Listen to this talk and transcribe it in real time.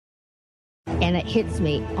and it hits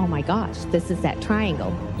me, oh my gosh, this is that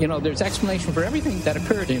triangle. You know, there's explanation for everything that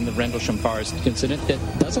occurred in the Rendlesham Forest incident that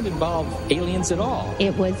doesn't involve aliens at all.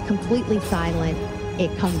 It was completely silent.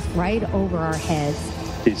 It comes right over our heads.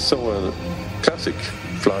 He saw a classic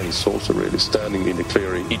flying saucer really standing in the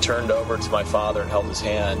clearing. He turned over to my father and held his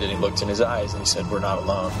hand, and he looked in his eyes and he said, "We're not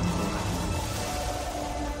alone."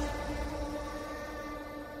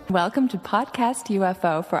 Welcome to Podcast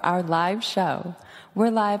UFO for our live show. We're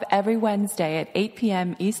live every Wednesday at 8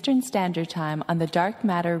 p.m. Eastern Standard Time on the Dark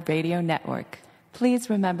Matter Radio Network. Please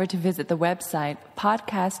remember to visit the website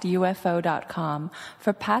podcastufo.com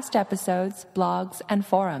for past episodes, blogs, and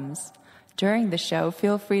forums. During the show,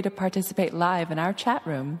 feel free to participate live in our chat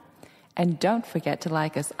room. And don't forget to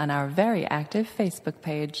like us on our very active Facebook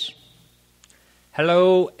page.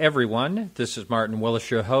 Hello, everyone. This is Martin Willis,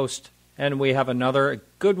 your host, and we have another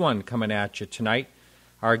good one coming at you tonight.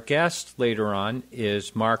 Our guest later on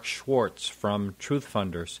is Mark Schwartz from Truth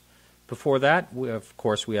Funders. Before that, we have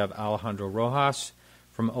Alejandro Rojas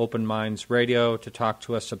from Open Minds Radio to talk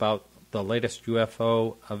to us about the latest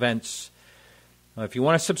UFO events. If you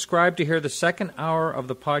want to subscribe to hear the second hour of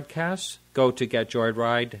the podcast, go to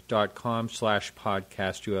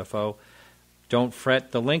getjoyride.com/podcastufo. Don't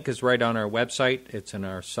fret, the link is right on our website. It's in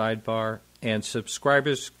our sidebar. And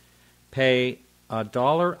subscribers pay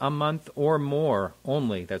 $1 a month or more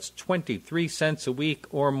only. That's 23 cents a week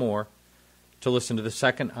or more to listen to the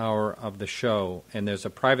second hour of the show. And there's a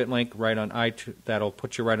private link right on iTunes that'll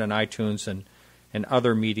put you right on iTunes and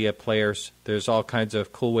other media players. There's all kinds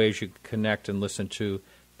of cool ways you can connect and listen to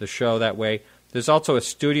the show that way. There's also a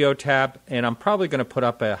studio tab, and I'm probably going to put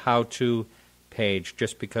up a how-to page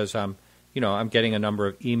just because I'm getting a number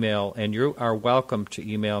of email, and you are welcome to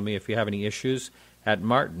email me if you have any issues at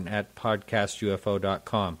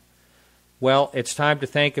martin@podcastufo.com. Well, it's time to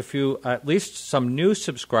thank at least some new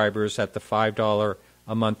subscribers at the $5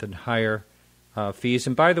 a month and higher fees.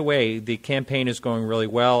 And by the way, the campaign is going really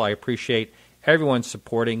well. I appreciate everyone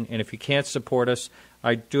supporting, and if you can't support us,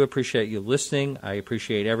 I do appreciate you listening. I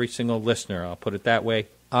appreciate every single listener. I'll put it that way.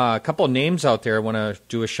 A couple of names out there I want to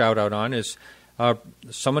do a shout-out on is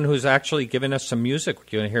someone who's actually given us some music.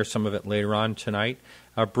 You're going to hear some of it later on tonight.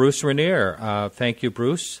 Bruce Rainier. Thank you,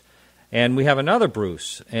 Bruce. And we have another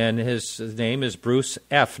Bruce, and his name is Bruce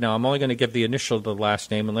F. Now, I'm only going to give the initial to the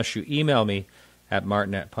last name unless you email me at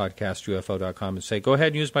martin@podcastufo.com and say, go ahead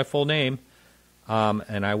and use my full name,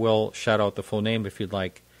 and I will shout out the full name if you'd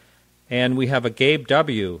like. And we have a Gabe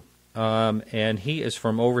W., and he is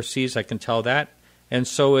from overseas, I can tell that. And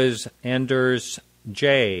so is Anders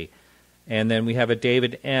J., and then we have a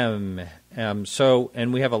David M.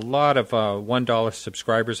 And we have a lot of $1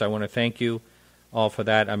 subscribers. I want to thank you all for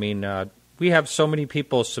that. I mean, we have so many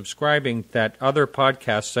people subscribing that other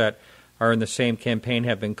podcasts that are in the same campaign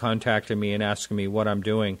have been contacting me and asking me what I'm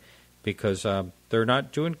doing because they're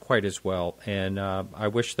not doing quite as well. And I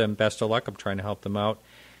wish them best of luck. I'm trying to help them out.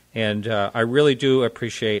 And I really do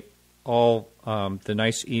appreciate all the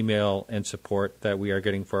nice email and support that we are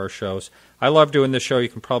getting for our shows. I love doing this show, you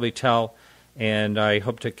can probably tell, and I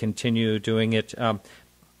hope to continue doing it.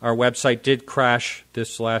 Our website did crash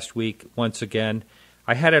this last week once again.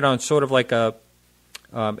 I had it on sort of like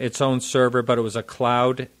its own server, but it was a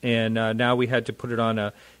cloud, and now we had to put it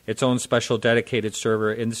on its own special dedicated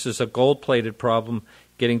server. And this is a gold-plated problem,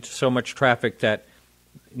 getting so much traffic that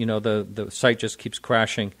the site just keeps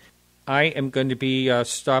crashing. I am going to be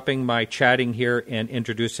stopping my chatting here and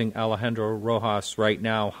introducing Alejandro Rojas right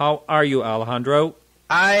now. How are you, Alejandro?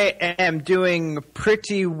 I am doing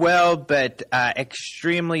pretty well, but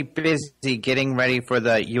extremely busy getting ready for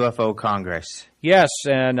the UFO Congress. Yes,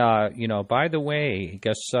 and by the way,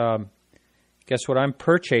 guess what I'm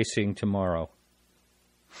purchasing tomorrow?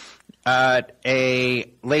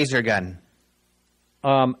 A laser gun.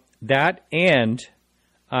 That, and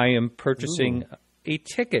I am purchasing a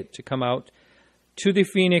ticket to come out to the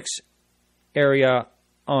Phoenix area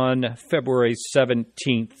on February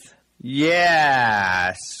 17th.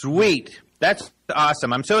 Yeah, sweet. That's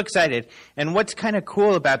awesome. I'm so excited. And what's kind of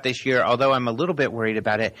cool about this year, although I'm a little bit worried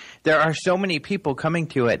about it, there are so many people coming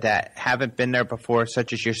to it that haven't been there before,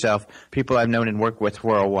 such as yourself, people I've known and worked with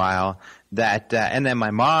for a while. And then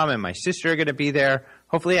my mom and my sister are going to be there.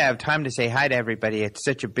 Hopefully I have time to say hi to everybody. It's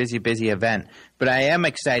such a busy, busy event. But I am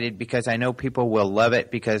excited because I know people will love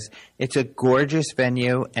it because it's a gorgeous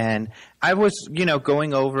venue. And I was,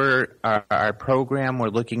 going over our program. We're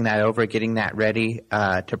looking that over, getting that ready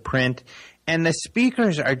to print. And the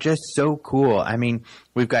speakers are just so cool. I mean,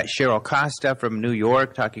 we've got Cheryl Costa from New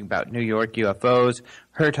York talking about New York UFOs.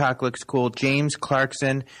 Her talk looks cool. James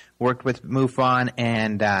Clarkson worked with MUFON,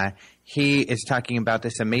 and He is talking about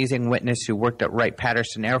this amazing witness who worked at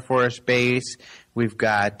Wright-Patterson Air Force Base. We've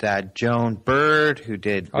got Joan Bird, who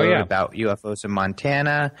wrote about UFOs in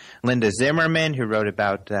Montana. Linda Zimmerman, who wrote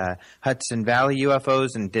about Hudson Valley UFOs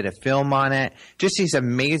and did a film on it. Just these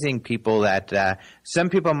amazing people that some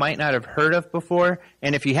people might not have heard of before.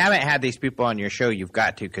 And if you haven't had these people on your show, you've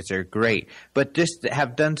got to, because they're great. But just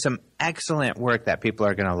have done some excellent work that people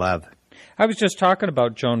are going to love. I was just talking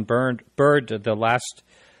about Joan Bird, the last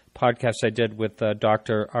podcast I did with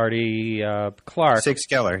Dr. Artie Clark. Sig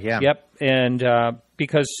Skiller, yeah. Yep, and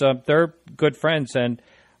because they're good friends, and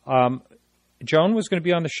Joan was going to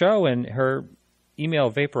be on the show, and her email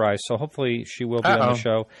vaporized, so hopefully she will be on the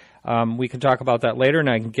show. We can talk about that later, and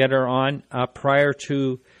I can get her on prior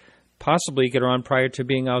to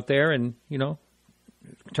being out there, and,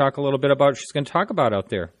 talk a little bit about what she's going to talk about out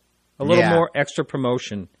there. A little more extra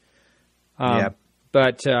promotion.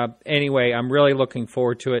 But anyway, I'm really looking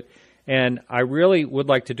forward to it, and I really would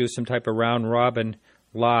like to do some type of round robin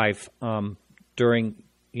live during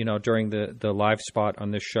the live spot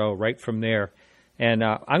on this show right from there. And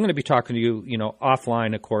I'm going to be talking to you,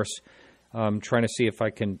 offline, of course, trying to see if I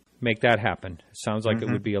can make that happen. It sounds like it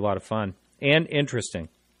would be a lot of fun and interesting.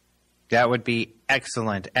 That would be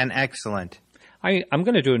excellent and excellent. I'm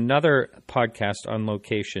going to do another podcast on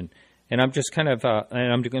location. And I'm just kind of,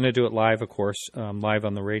 and I'm going to do it live, of course, live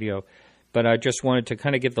on the radio. But I just wanted to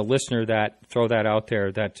kind of give the listener throw that out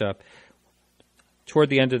there, that toward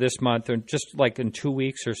the end of this month, or just like in 2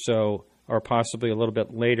 weeks or so, or possibly a little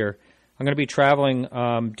bit later, I'm going to be traveling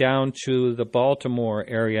down to the Baltimore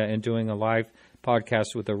area and doing a live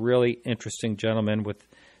podcast with a really interesting gentleman with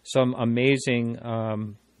some amazing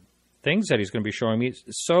things that he's going to be showing me.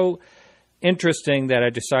 It's so interesting that I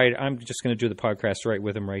decided I'm just going to do the podcast right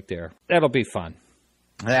with him right there. That'll be fun.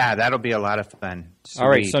 Yeah, that'll be a lot of fun. Sweet. All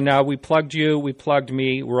right, so now we plugged you, we plugged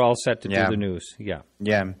me, we're all set to do the news.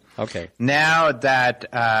 Yeah. Okay. Now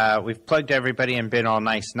that we've plugged everybody and been all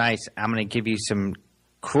nice, I'm going to give you some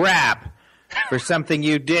crap for something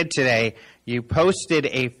you did today. You posted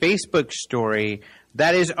a Facebook story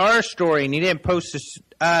that is our story, and you didn't post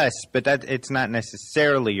us, but it's not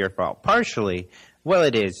necessarily your fault. Partially. Well,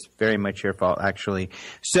 it is very much your fault, actually.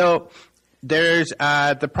 So there's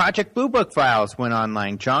the Project Blue Book files went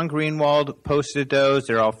online. John Greenwald posted those.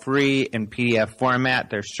 They're all free in PDF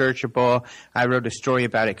format. They're searchable. I wrote a story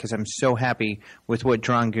about it because I'm so happy with what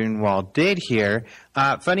John Greenwald did here.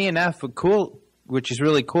 Funny enough, which is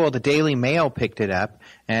really cool, the Daily Mail picked it up,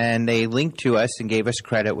 and they linked to us and gave us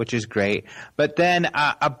credit, which is great. But then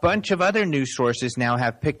a bunch of other news sources now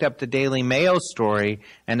have picked up the Daily Mail story,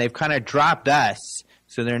 and they've kind of dropped us,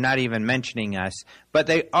 so they're not even mentioning us. But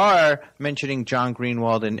they are mentioning John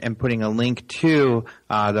Greenwald and putting a link to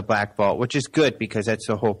the Black Vault, which is good because that's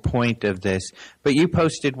the whole point of this. But you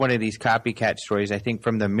posted one of these copycat stories, I think,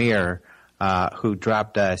 from the Mirror, who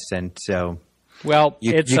dropped us, and so... Well,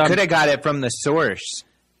 you could have got it from the source.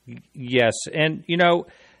 Yes, and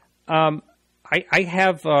I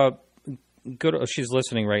have good. She's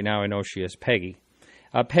listening right now. I know she is. Peggy.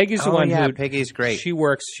 Peggy's the one who. Peggy's great. She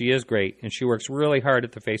is great, and she works really hard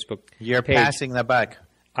at the Facebook. You're page. passing the buck.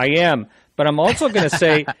 I am, but I'm also going to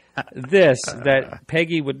say that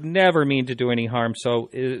Peggy would never mean to do any harm, so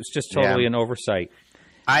it's just totally an oversight.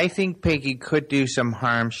 I think Peggy could do some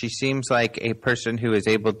harm. She seems like a person who is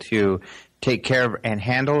able to take care of and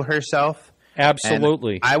handle herself.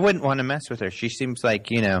 Absolutely. And I wouldn't want to mess with her. She seems like,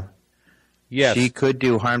 yes, she could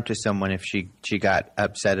do harm to someone if she got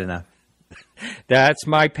upset enough. That's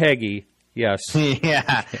my Peggy. Yes.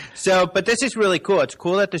 Yeah. So, but this is really cool. It's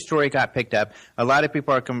cool that the story got picked up. A lot of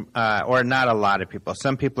people are, or not a lot of people.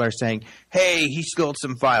 Some people are saying, hey, he stole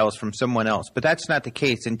some files from someone else. But that's not the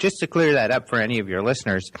case. And just to clear that up for any of your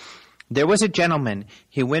listeners, there was a gentleman,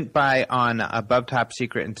 he went by on Above Top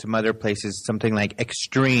Secret and some other places, something like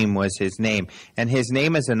Extreme was his name. And his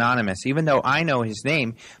name is anonymous, even though I know his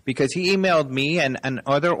name, because he emailed me and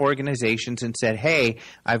other organizations and said, hey,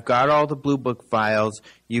 I've got all the Blue Book files.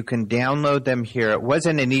 You can download them here. It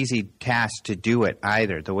wasn't an easy task to do it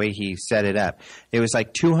either, the way he set it up. It was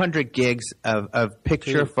like 200 gigs of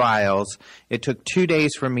picture files. It took 2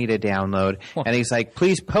 days for me to download. And he's like,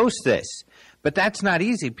 please post this. But that's not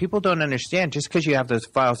easy. People don't understand. Just because you have those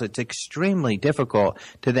files, it's extremely difficult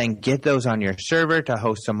to then get those on your server, to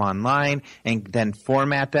host them online, and then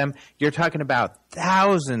format them. You're talking about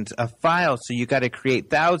thousands of files, so you got to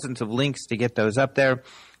create thousands of links to get those up there.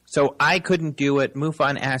 So I couldn't do it.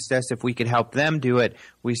 MUFON asked us if we could help them do it.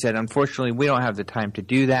 We said, unfortunately, we don't have the time to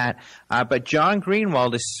do that. But John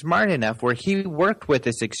Greenwald is smart enough where he worked with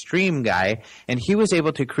this extreme guy, and he was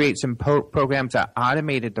able to create some programs that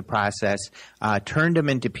automated the process, turned them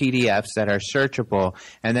into PDFs that are searchable,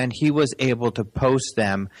 and then he was able to post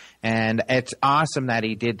them. And it's awesome that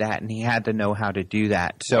he did that, and he had to know how to do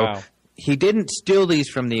that. So wow. He didn't steal these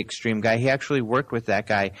from the extreme guy. He actually worked with that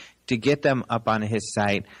guy to get them up on his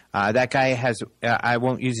site. That guy has I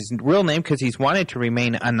won't use his real name because he's wanted to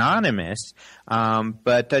remain anonymous.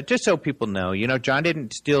 But just so people know, John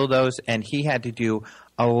didn't steal those, and he had to do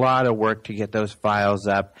a lot of work to get those files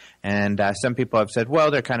up. And some people have said,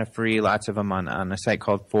 well, they're kind of free, lots of them on a site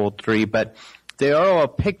called Fold3. But they are all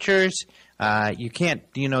pictures. You can't,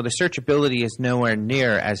 the searchability is nowhere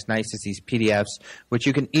near as nice as these PDFs, which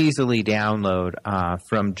you can easily download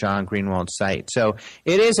from John Greenwald's site. So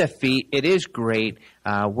it is a feat. It is great.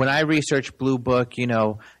 When I researched Blue Book,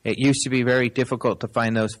 it used to be very difficult to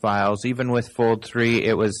find those files. Even with Fold3,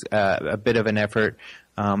 it was a bit of an effort.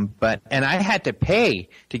 And I had to pay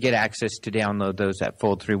to get access to download those at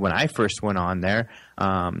Fold3 when I first went on there.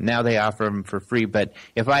 Now they offer them for free. But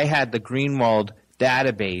if I had the Greenwald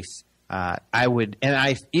database, I would,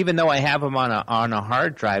 and even though I have them on a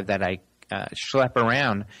hard drive that I schlep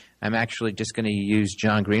around, I'm actually just going to use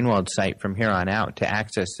John Greenwald's site from here on out to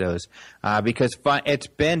access those because it's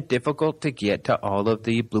been difficult to get to all of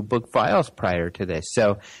the Blue Book files prior to this.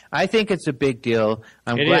 So I think it's a big deal.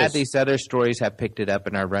 I'm glad these other stories have picked it up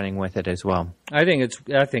and are running with it as well. I think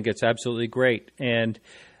it's absolutely great, and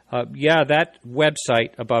that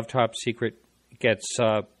website Above Top Secret gets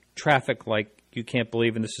traffic like you can't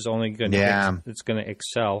believe, and this is only going to it's going to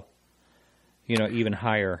excel, even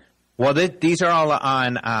higher. Well, these are all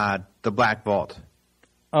on the Black Vault.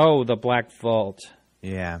 Oh, the Black Vault.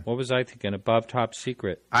 Yeah. What was I thinking? Above Top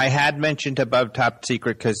Secret. I had mentioned Above Top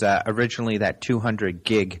Secret because originally that 200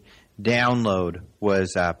 gig download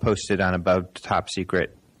was posted on Above Top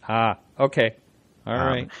Secret. Ah, okay. All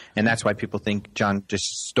right. And that's why people think John just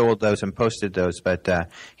stole those and posted those. But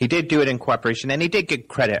he did do it in cooperation, and he did get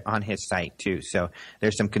credit on his site, too. So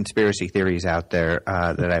there's some conspiracy theories out there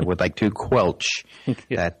that I would like to quelch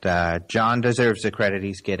that John deserves the credit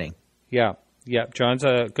he's getting. Yeah. John's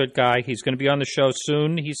a good guy. He's going to be on the show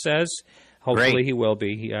soon, he says. Hopefully Great. He will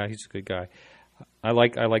be. He's a good guy. I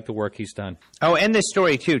like the work he's done. Oh, and this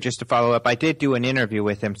story, too, just to follow up, I did do an interview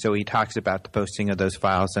with him, so he talks about the posting of those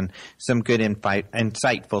files and some good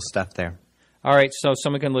insightful stuff there. All right, so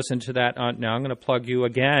someone can listen to that. Now I'm going to plug you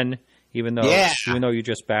again, even though you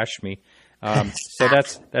just bashed me. So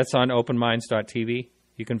that's on openminds.tv.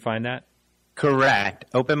 You can find that? Correct.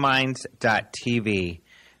 Openminds.tv,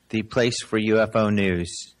 the place for UFO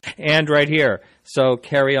news. And right here. So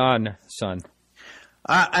carry on, son.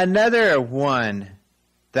 Another one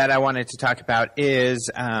that I wanted to talk about is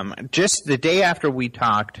just the day after we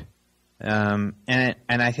talked, and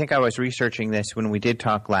I think I was researching this when we did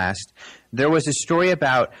talk last, there was a story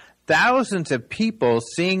about thousands of people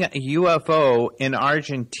seeing a UFO in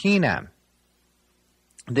Argentina.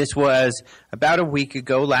 This was about a week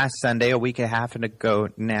ago, last Sunday, a week and a half ago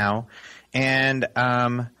now, and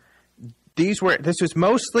this was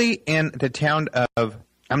mostly in the town of,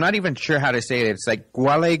 I'm not even sure how to say it. It's like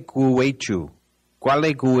Gualeguaychú,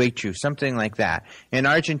 something like that. In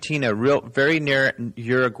Argentina, very near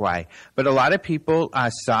Uruguay. But a lot of people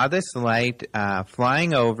saw this light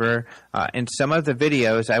flying over. In some of the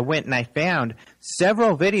videos, I went and I found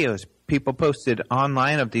several videos people posted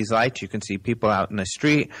online of these lights. You can see people out in the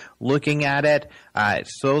street looking at it. It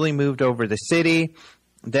slowly moved over the city.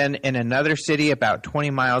 Then in another city about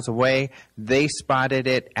 20 miles away, they spotted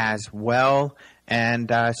it as well.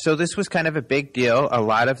 And so this was kind of a big deal. A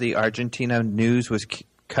lot of the Argentina news was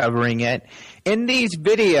covering it. In these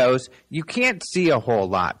videos, you can't see a whole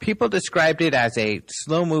lot. People described it as a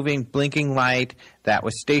slow-moving, blinking light that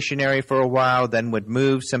was stationary for a while, then would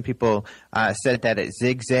move. Some people said that it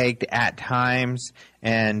zigzagged at times.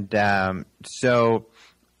 And so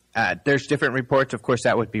there's different reports. Of course,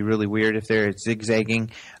 that would be really weird if they're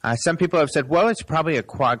zigzagging. Some people have said, well, it's probably a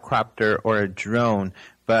quadcopter or a drone.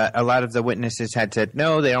 But a lot of the witnesses had said,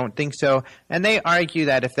 no, they don't think so. And they argue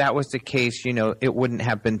that if that was the case, it wouldn't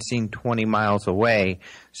have been seen 20 miles away.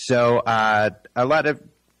 So a lot of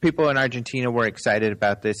people in Argentina were excited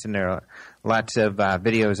about this, and there are lots of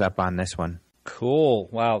videos up on this one. Cool.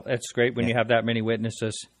 Wow, that's great when you have that many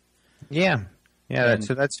witnesses. Yeah.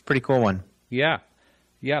 So that's a pretty cool one. Yeah.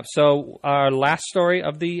 So our last story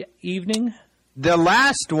of the evening? The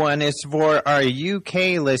last one is for our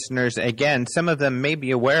UK listeners. Again, some of them may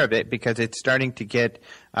be aware of it because it's starting to get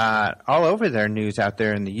all over their news out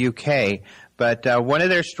there in the UK. But one of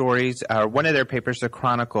their stories, one of their papers, The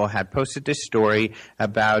Chronicle, had posted this story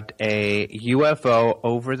about a UFO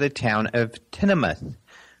over the town of Tinmouth.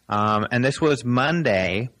 And this was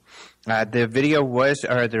Monday. The video was,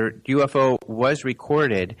 or the UFO was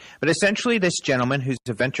recorded. But essentially this gentleman, who's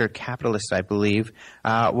a venture capitalist, I believe,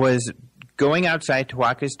 was going outside to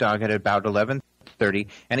walk his dog at about 11:30,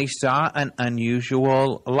 and he saw an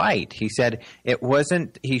unusual light. He said it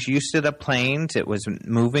wasn't, he's used to the planes, it was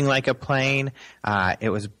moving like a plane, it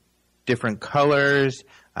was different colors,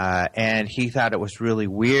 and he thought it was really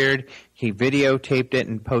weird. He videotaped it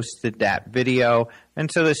and posted that video, and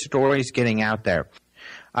so the story's getting out there.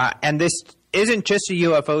 And this isn't just a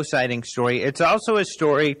UFO sighting story, it's also a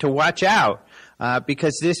story to watch out.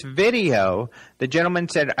 Because this video, the gentleman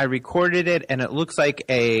said, I recorded it, and it looks like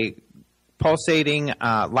a pulsating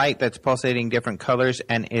light that's pulsating different colors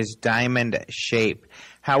and is diamond shaped.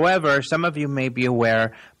 However, some of you may be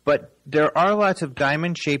aware, but there are lots of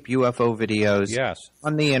diamond-shaped UFO videos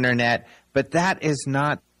on the internet, but that is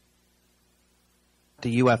not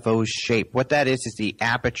the UFO's shape. What that is the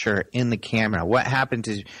aperture in the camera. What happens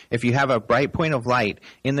is if you have a bright point of light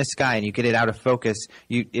in the sky and you get it out of focus,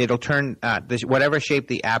 it'll turn whatever shape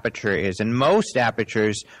the aperture is. And most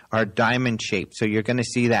apertures are diamond shaped, so you're going to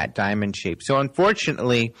see that diamond shape. So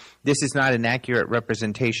unfortunately, this is not an accurate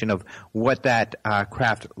representation of what that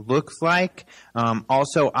craft looks like.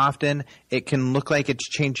 Also, often it can look like it's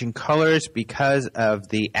changing colors because of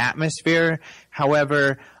the atmosphere.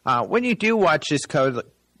 However, when you do watch this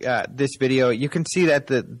video, you can see that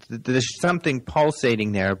there's something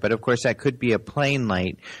pulsating there, but of course that could be a plane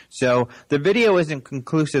light. So the video isn't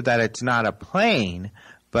conclusive that it's not a plane,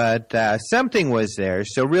 but something was there.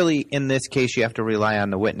 So really, in this case, you have to rely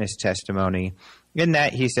on the witness testimony. In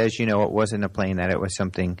that, he says, it wasn't a plane, that it was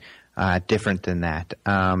something different than that.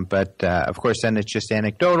 But of course, then it's just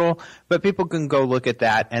anecdotal. But people can go look at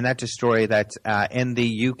that, and that's a story that's in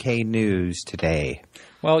the UK news today.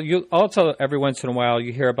 Well, you also, every once in a while,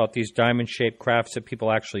 you hear about these diamond-shaped crafts that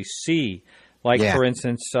people actually see. Like, for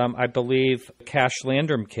instance, I believe Cash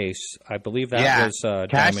Landrum case. I believe that was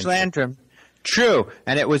Cash Landrum. True,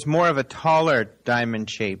 and it was more of a taller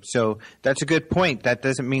diamond shape. So that's a good point. That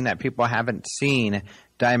doesn't mean that people haven't seen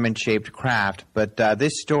diamond-shaped craft. But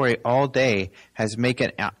this story all day has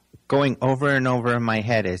making going over and over in my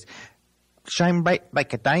head is shine bright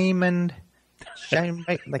like a diamond. Shine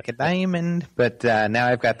bright like a diamond. But now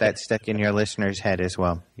I've got that stuck in your listener's head as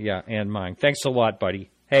well. Yeah, and mine. Thanks a lot,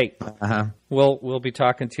 buddy. Hey, we'll be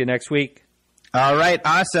talking to you next week. All right,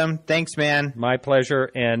 awesome. Thanks, man. My pleasure.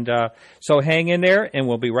 And so hang in there, and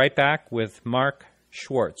we'll be right back with Mark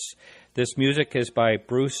Schwartz. This music is by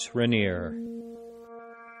Bruce Rainier.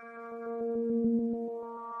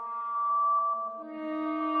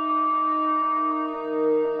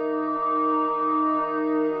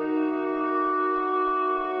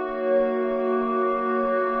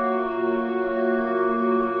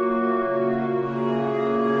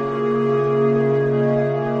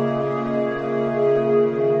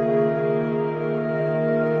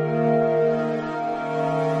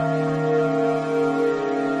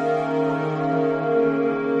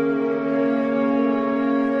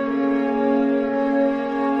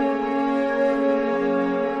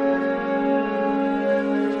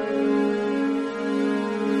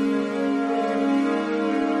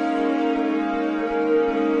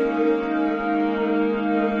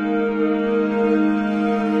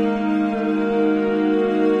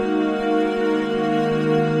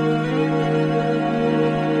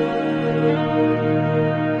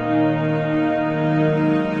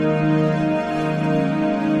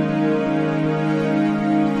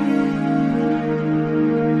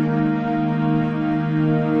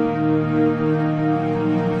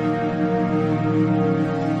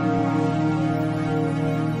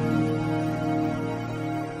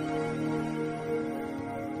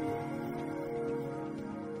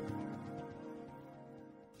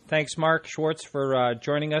 Thanks, Mark Schwartz, for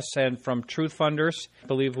joining us. And from Truth Funders, I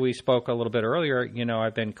believe we spoke a little bit earlier.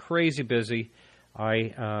 I've been crazy busy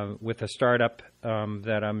with a startup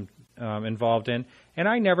that I'm involved in, and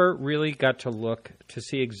I never really got to look to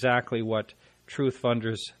see exactly what Truth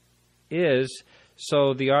Funders is.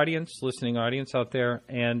 So the listening audience out there,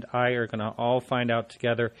 and I are going to all find out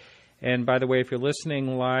together. And by the way, if you're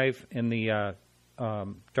listening live in the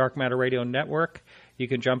Dark Matter Radio Network, you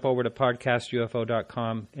can jump over to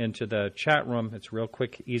podcastufo.com into the chat room. It's a real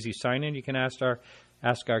quick, easy sign-in. You can ask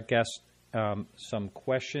our guests some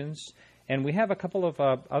questions. And we have a couple of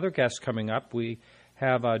other guests coming up. We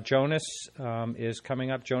have Jonas is coming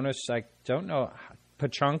up. Jonas, I don't know,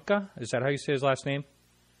 Petchonka? Is that how you say his last name?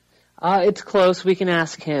 It's close. We can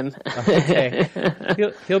ask him. Okay.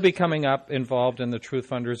 He'll be coming up, involved in the Truth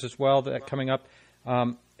Funders as well. That coming up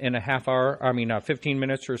in a 15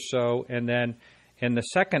 minutes or so. And then in the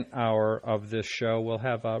second hour of this show, we'll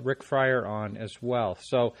have Rick Friar on as well.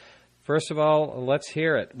 So first of all, let's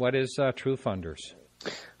hear it. What is Truth Funders?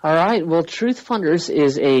 All right. Well, Truth Funders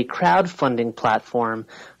is a crowdfunding platform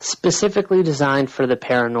specifically designed for the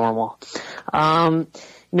paranormal. I'm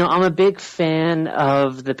a big fan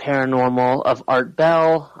of the paranormal, of Art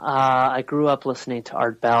Bell. I grew up listening to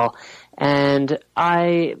Art Bell, and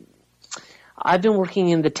I've been working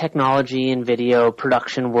in the technology and video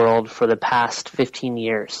production world for the past 15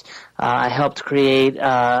 years. I helped create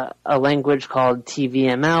a language called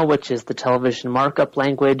TVML, which is the television markup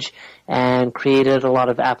language, and created a lot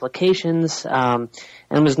of applications, and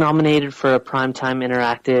was nominated for a Primetime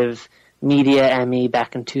Interactive Media Emmy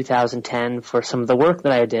back in 2010 for some of the work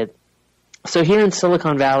that I did. So here in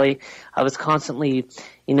Silicon Valley, I was constantly,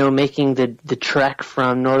 making the trek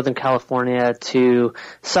from Northern California to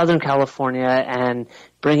Southern California and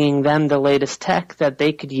bringing them the latest tech that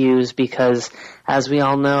they could use because, as we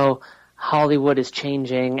all know, Hollywood is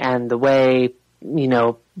changing and the way,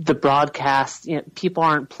 the broadcast, people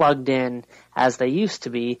aren't plugged in as they used to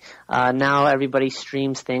be. Now everybody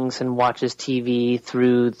streams things and watches TV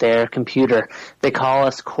through their computer. They call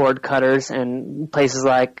us cord cutters, and places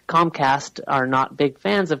like Comcast are not big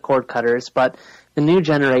fans of cord cutters, but the new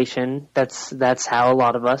generation, that's how a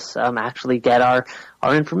lot of us actually get our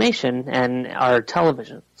information and our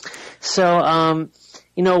television. So,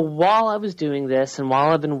 while I was doing this and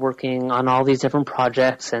while I've been working on all these different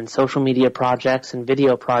projects and social media projects and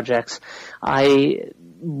video projects,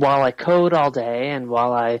 while I code all day and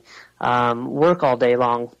while I work all day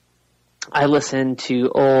long, I listen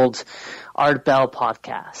to old Art Bell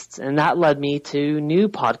podcasts, and that led me to new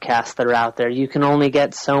podcasts that are out there. You can only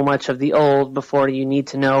get so much of the old before you need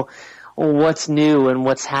to know what's new and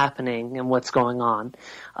what's happening and what's going on.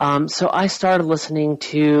 So I started listening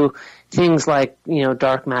to things like,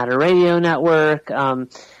 Dark Matter Radio Network, a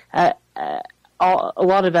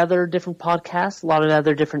lot of other different podcasts, a lot of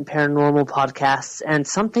other different paranormal podcasts, and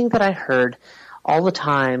something that I heard all the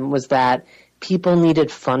time was that people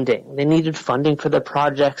needed funding. They needed funding for their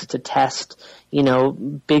projects to test,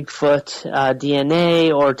 Bigfoot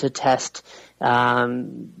DNA or to test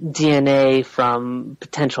DNA from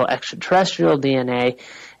potential extraterrestrial DNA.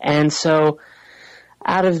 And so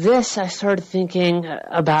out of this, I started thinking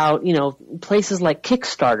about, places like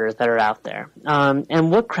Kickstarter that are out there.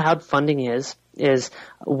 And what crowdfunding is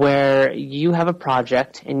where you have a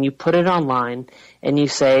project and you put it online and you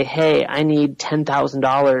say, hey, I need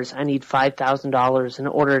 $10,000, I need $5,000 in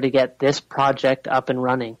order to get this project up and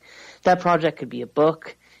running. That project could be a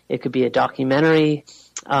book, it could be a documentary,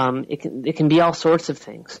 it can be all sorts of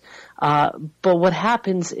things. But what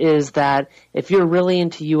happens is that if you're really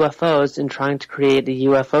into UFOs and trying to create a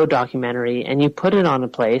UFO documentary and you put it on a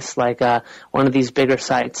place like one of these bigger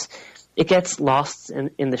sites, it gets lost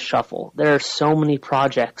in the shuffle. There are so many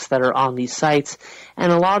projects that are on these sites,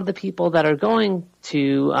 and a lot of the people that are going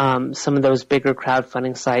to some of those bigger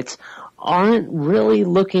crowdfunding sites aren't really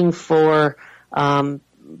looking for paranormal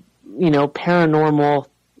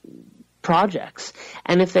projects.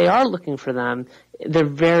 And if they are looking for them, they're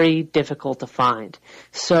very difficult to find.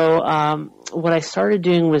 So what I started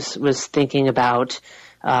doing was thinking about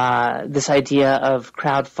this idea of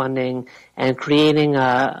crowdfunding and creating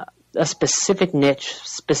a specific niche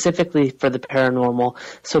specifically for the paranormal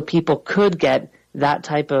so people could get that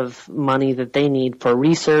type of money that they need for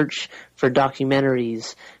research, for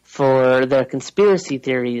documentaries, for their conspiracy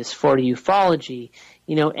theories, for ufology.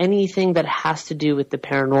 Anything that has to do with the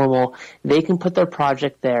paranormal, they can put their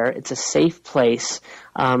project there. It's a safe place.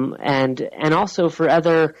 And also for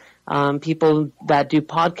other people that do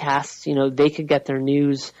podcasts, they could get their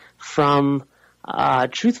news from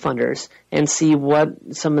Truth Funders and see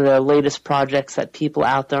what some of the latest projects that people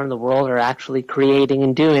out there in the world are actually creating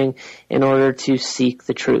and doing in order to seek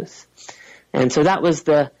the truth. And so that was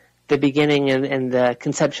the beginning and the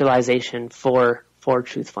conceptualization for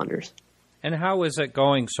Truth Funders. And how is it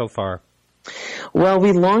going so far? Well,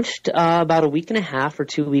 we launched about a week and a half or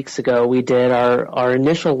 2 weeks ago. We did our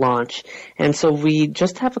initial launch, and so we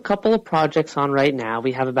just have a couple of projects on right now.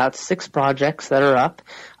 We have about 6 projects that are up.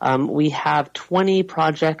 We have 20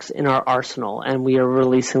 projects in our arsenal, and we are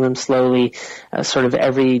releasing them slowly, sort of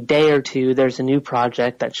every day or two. There's a new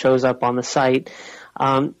project that shows up on the site.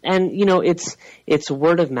 And it's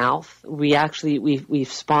word of mouth.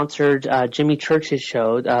 We've sponsored Jimmy Church's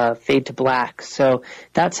show, Fade to Black. So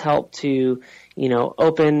that's helped to,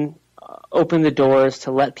 open the doors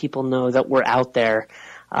to let people know that we're out there.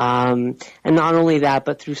 And not only that,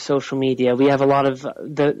 but through social media, we have a lot of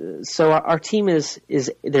so our team is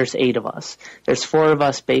there's 8 of us. There's 4 of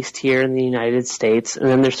us based here in the United States, and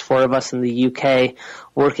then there's 4 of us in the UK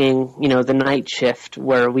working, the night shift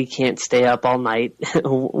where we can't stay up all night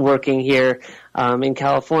working here, in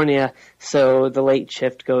California. So the late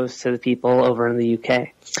shift goes to the people over in the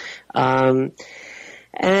UK.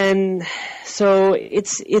 And so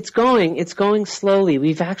it's going slowly.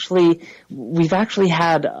 We've actually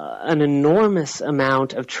had an enormous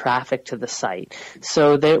amount of traffic to the site.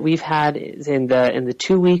 So that we've had in the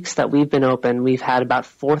 2 weeks that we've been open, we've had about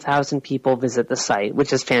 4,000 people visit the site,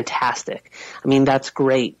 which is fantastic. I mean, that's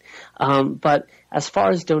great. But as far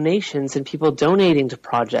as donations and people donating to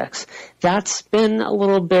projects, that's been a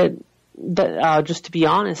little bit, just to be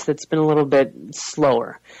honest, it's been a little bit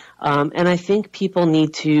slower. And I think people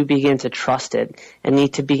need to begin to trust it and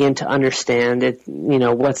need to begin to understand it,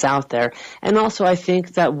 what's out there. And also I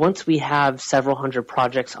think that once we have several hundred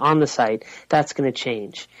projects on the site, that's going to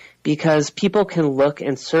change because people can look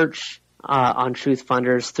and search on Truth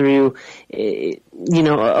Funders through, a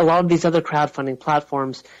lot of these other crowdfunding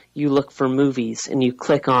platforms. You look for movies and you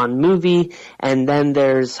click on movie, and then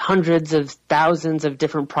there's hundreds of thousands of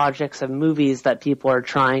different projects of movies that people are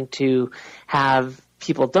trying to have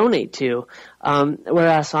people donate to.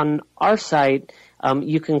 Whereas on our site,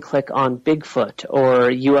 you can click on Bigfoot or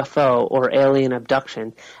UFO or alien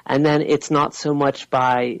abduction, and then it's not so much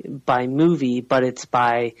by movie, but it's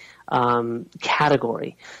by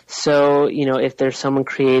category. So, if there's someone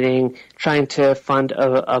trying to fund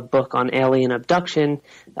a book on alien abduction,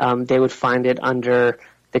 they would find it under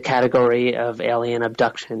the category of alien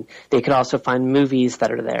abduction. They could also find movies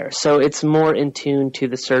that are there. So it's more in tune to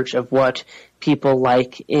the search of what people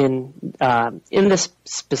like in this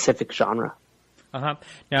specific genre. Uh-huh.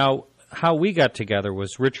 Now, how we got together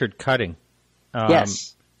was Richard Cutting,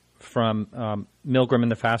 yes, from Milgram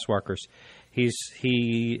and the Fastwalkers. He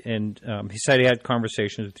said he had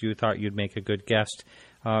conversations with you, thought you'd make a good guest.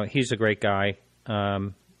 He's a great guy.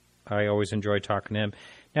 I always enjoy talking to him.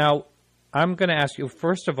 Now, I'm going to ask you,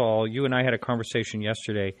 first of all, you and I had a conversation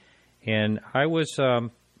yesterday, and I was, I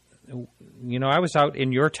was out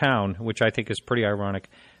in your town, which I think is pretty ironic,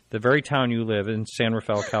 the very town you live in, San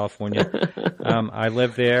Rafael, California. I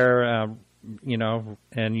live there, and you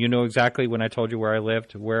know exactly when I told you where I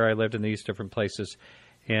lived in these different places,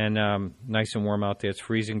 and nice and warm out there. It's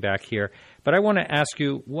freezing back here. But I want to ask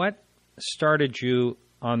you, what started you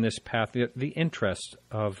on this path, the interest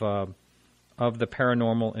of the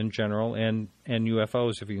paranormal in general and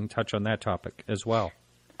UFOs, if you can touch on that topic as well.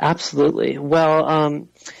 Absolutely. Well,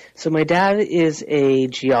 so my dad is a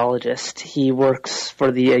geologist. He works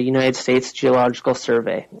for the United States Geological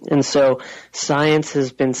Survey. And so science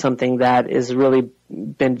has been something that has really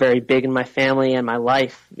been very big in my family and my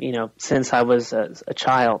life, since I was a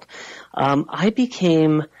child. My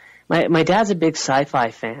dad's a big sci-fi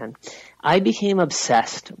fan. I became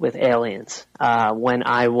obsessed with aliens when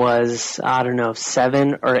I was,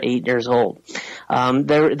 7 or 8 years old.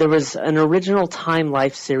 There was an original Time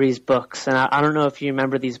Life series books, and I don't know if you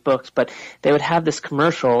remember these books, but they would have this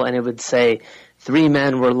commercial, and it would say, 3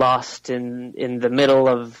 men were lost in the middle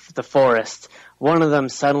of the forest. One of them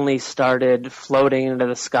suddenly started floating into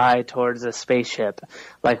the sky towards a spaceship.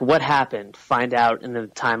 Like, what happened? Find out in the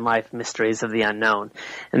Time Life Mysteries of the Unknown.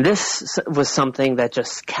 And this was something that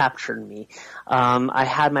just captured me. I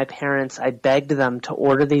had my parents, I begged them to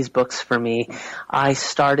order these books for me. I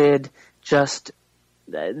started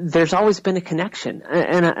there's always been a connection,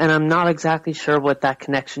 and I'm not exactly sure what that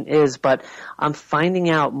connection is, but I'm finding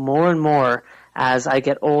out more and more as I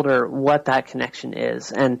get older what that connection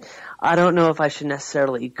is. And I don't know if I should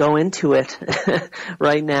necessarily go into it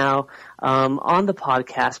right now on the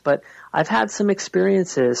podcast, but I've had some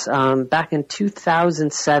experiences. Back in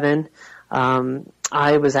 2007,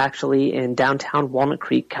 I was actually in downtown Walnut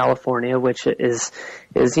Creek, California, which is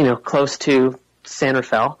close to San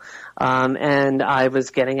Rafael. And I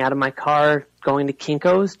was getting out of my car, going to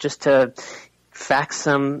Kinko's just to fax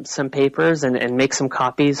some papers and make some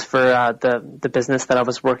copies for the business that I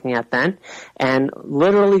was working at then, and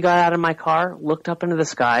literally got out of my car, looked up into the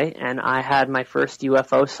sky, and I had my first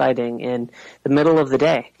UFO sighting in the middle of the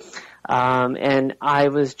day. And I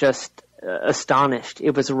was just astonished.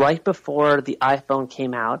 It was right before the iPhone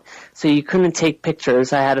came out, so you couldn't take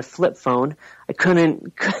pictures. I had a flip phone. I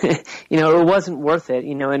couldn't, it wasn't worth it.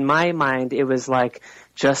 In my mind, it was like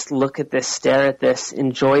just look at this, stare at this,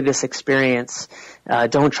 enjoy this experience.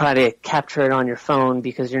 Don't try to capture it on your phone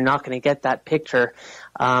because you're not going to get that picture.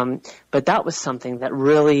 But that was something that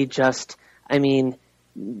really just,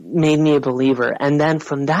 made me a believer. And then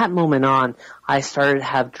from that moment on, I started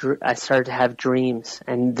to have dreams,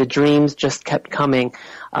 and the dreams just kept coming.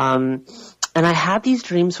 And I had these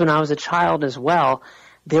dreams when I was a child as well.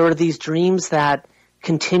 There were these dreams that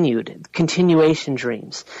continuation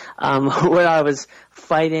dreams, where I was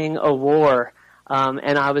fighting a war,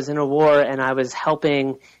 and I was in a war and I was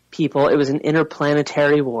helping people. It was an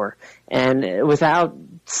interplanetary war. And without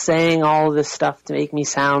saying all of this stuff to make me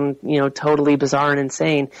sound, totally bizarre and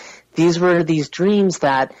insane, these were these dreams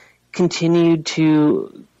that continued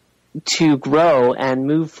to grow and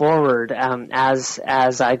move forward, as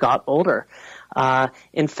I got older.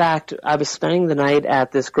 In fact, I was spending the night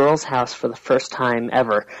at this girl's house for the first time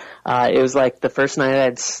ever. It was like the first night I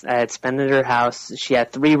had spent at her house. She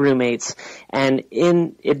had 3 roommates, and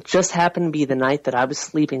it just happened to be the night that I was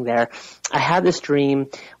sleeping there. I had this dream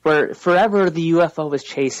where forever the UFO was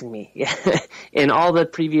chasing me in all the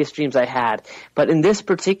previous dreams I had. But in this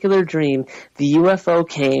particular dream, the UFO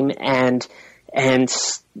came and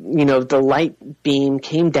the light beam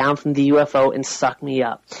came down from the UFO and sucked me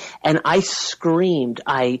up. And I screamed.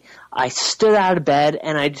 I stood out of bed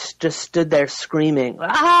and I just stood there screaming,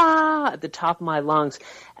 ah, at the top of my lungs.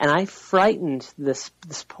 And I frightened this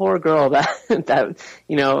poor girl that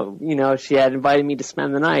she had invited me to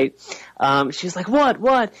spend the night. She was like,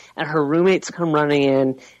 what? And her roommates come running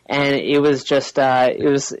in, and it was just,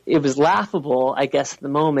 it was laughable, I guess, at the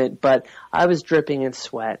moment, but I was dripping in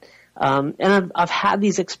sweat. And I've had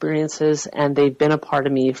these experiences, and they've been a part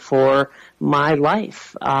of me for my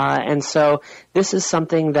life. And so this is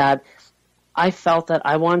something that I felt that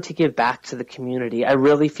I wanted to give back to the community. I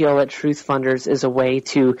really feel that Truth Funders is a way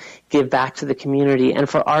to give back to the community, and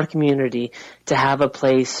for our community to have a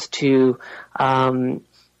place to,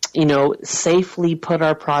 safely put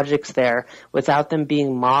our projects there without them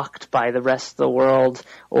being mocked by the rest of the world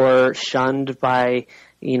or shunned by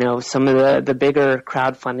some of the bigger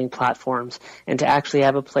crowdfunding platforms, and to actually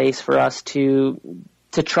have a place for us to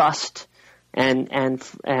trust and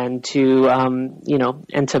to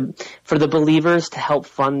for the believers to help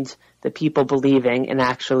fund the people believing and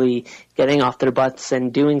actually getting off their butts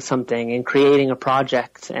and doing something and creating a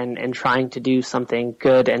project and trying to do something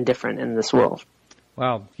good and different in this world.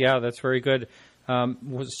 Wow. Yeah, that's very good.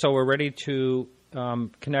 So we're ready to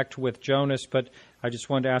connect with Jonas, but I just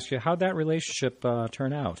wanted to ask you, how'd that relationship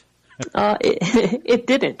turn out? It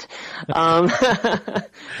didn't.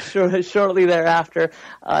 Shortly thereafter,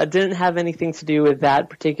 didn't have anything to do with that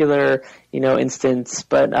particular, instance.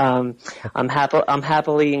 But I'm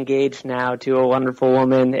happily engaged now to a wonderful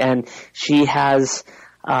woman, and she has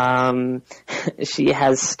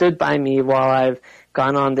stood by me while I've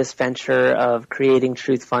gone on this venture of creating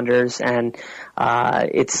Truth Funders, and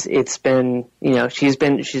it's been, she's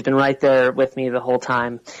been right there with me the whole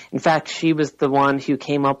time. In fact, she was the one who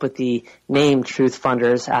came up with the name Truth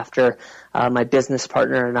Funders after my business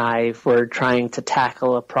partner and I were trying to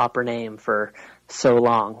tackle a proper name for so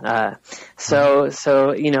long. So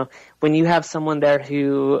when you have someone there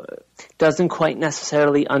who doesn't quite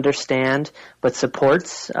necessarily understand but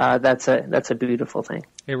supports, that's a beautiful thing.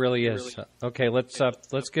 It really is. Okay,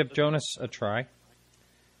 let's give Jonas a try.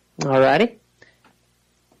 All righty.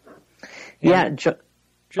 Yeah.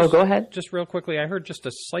 Go ahead. Just real quickly, I heard just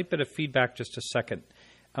a slight bit of feedback. Just a second.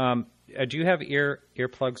 Do you have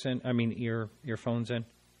earplugs in? Earphones in?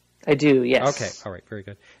 I do. Yes. Okay. All right. Very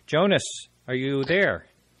good. Jonas, are you there?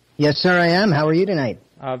 Yes, sir, I am. How are you tonight?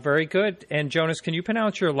 Very good. And Jonas, can you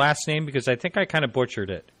pronounce your last name, because I think I kind of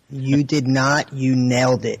butchered it? You did not. You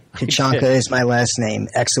nailed it. Petchonka is my last name.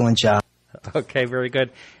 Excellent job. Okay, very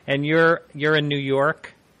good. And you're in New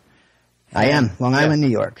York? I am. Long Island, New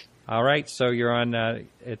York. All right. So you're on.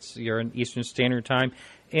 You're in Eastern Standard Time,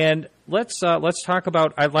 and let's talk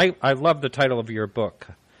about. I love the title of your book,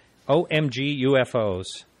 OMG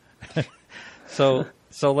UFOs.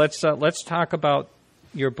 So let's talk about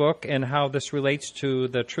your book and how this relates to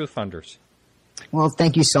the Truth Funders. Well,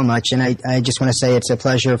 thank you so much, and I just want to say it's a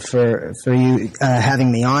pleasure for you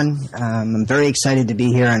having me on. I'm very excited to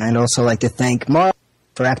be here, and I'd also like to thank Mark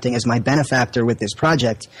for acting as my benefactor with this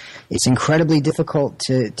project. It's incredibly difficult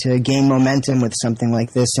to gain momentum with something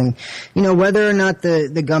like this, and whether or not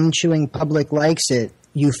the gum-chewing public likes it,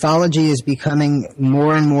 ufology is becoming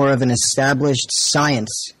more and more of an established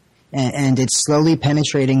science, and it's slowly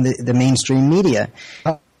penetrating the mainstream media.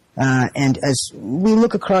 And as we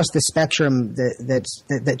look across the spectrum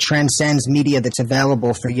that transcends media that's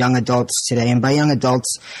available for young adults today, and by young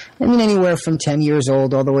adults, I mean anywhere from 10 years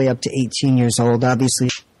old all the way up to 18 years old, obviously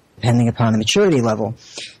depending upon the maturity level,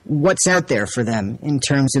 what's out there for them in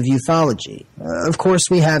terms of ufology? Of course,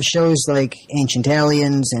 we have shows like Ancient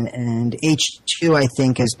Aliens, and H2, I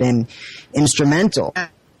think, has been instrumental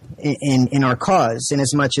in our cause, in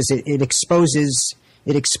as much as it exposes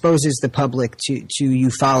the public to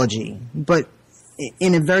ufology, but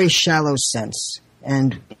in a very shallow sense.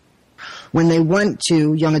 And when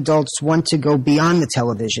young adults want to go beyond the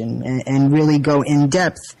television and really go in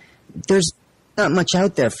depth, there's not much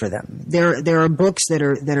out there for them. There are books that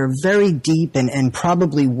are very deep and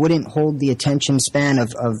probably wouldn't hold the attention span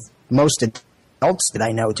of most adults that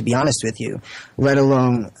I know, to be honest with you, let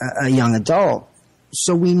alone a young adult.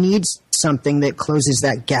 So we need something that closes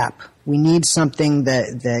that gap. We need something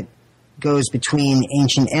that goes between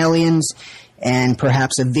Ancient Aliens and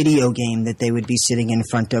perhaps a video game that they would be sitting in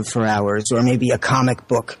front of for hours, or maybe a comic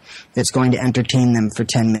book that's going to entertain them for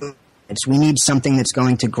 10 minutes. We need something that's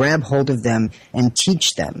going to grab hold of them and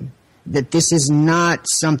teach them that this is not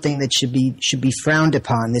something that should be frowned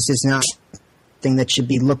upon. This is not something that should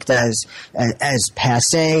be looked as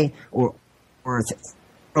passé or a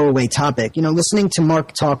throwaway topic. Listening to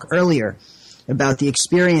Mark talk earlier about the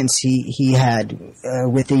experience he had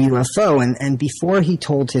with the UFO, and before he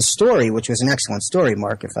told his story, which was an excellent story,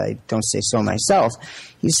 Mark, if I don't say so myself,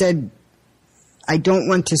 he said, "I don't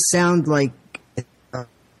want to sound like a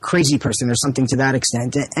crazy person," or something to that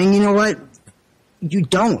extent. And you know what? You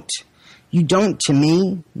don't. You don't to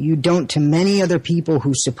me. You don't to many other people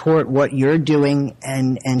who support what you're doing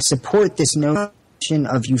and support this notion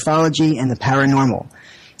of ufology and the paranormal.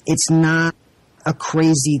 It's not a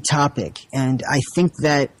crazy topic. And I think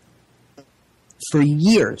that for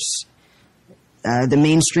years, the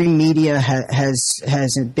mainstream media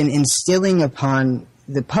has been instilling upon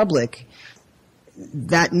the public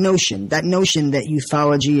that notion that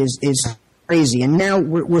ufology is crazy. And now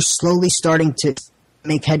we're slowly starting to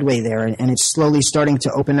make headway there, and it's slowly starting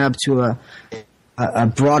to open up to a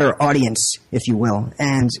broader audience, if you will.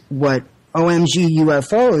 And what OMG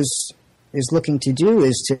UFOs is looking to do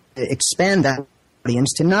is to expand that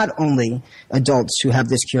audience to not only adults who have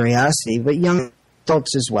this curiosity, but young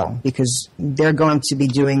adults as well, because they're going to be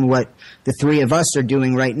doing what the three of us are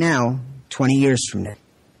doing right now 20 years from now.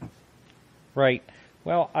 Right.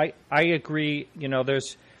 Well, I agree.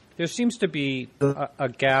 There seems to be a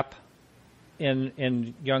gap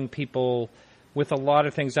in young people with a lot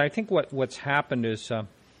of things. I think what's happened is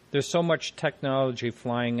there's so much technology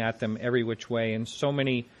flying at them every which way, and so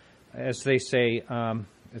many, as they say,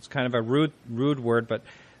 it's kind of a rude word, but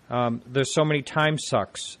there's so many time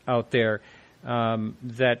sucks out there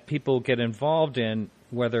that people get involved in,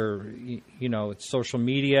 whether it's social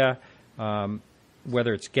media,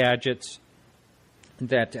 whether it's gadgets,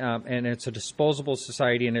 that and it's a disposable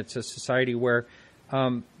society, and it's a society where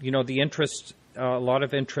the interest, a lot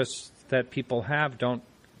of interests that people have don't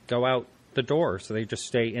go out the door, so they just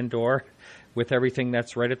stay indoor with everything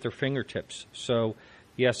that's right at their fingertips. So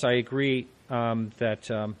yes, I agree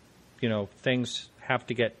that things have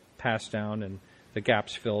to get passed down and the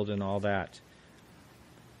gaps filled and all that.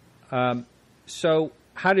 So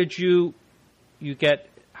how did you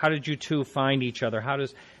two find each other? How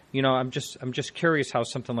does I'm just curious how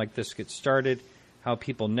something like this gets started, how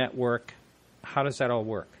people network. How does that all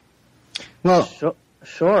work? Well,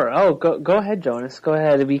 sure. Oh, go ahead, Jonas. Go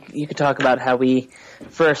ahead. You could talk about how we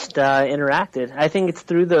first interacted. I think it's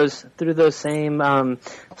through those same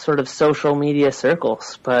sort of social media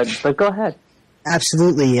circles. But go ahead.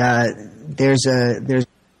 Absolutely. There's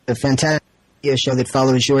a fantastic show that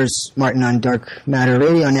follows yours, Martin, on Dark Matter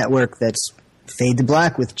Radio Network. That's Fade to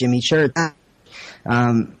Black with Jimmy Church.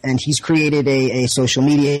 And he's created a social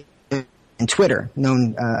media and Twitter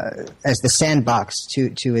known as the Sandbox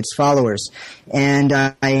to its followers. And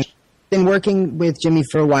I've been working with Jimmy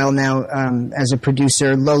for a while now as a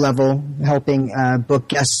producer, low level, helping book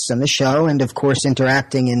guests on the show, and of course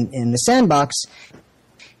interacting in the Sandbox.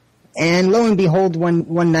 And lo and behold,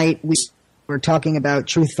 one night we were talking about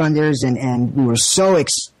Truth Funders, and we were so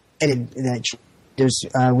excited that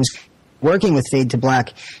Truth was working with Fade to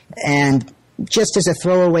Black. And just as a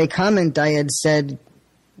throwaway comment, I had said,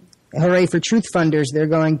 "Hooray for Truth Funders. They're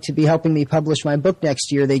going to be helping me publish my book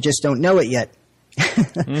next year. They just don't know it yet."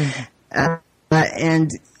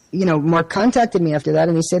 And, Mark contacted me after that,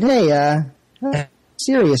 and he said, "Hey, how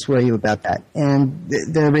serious were you about that?" And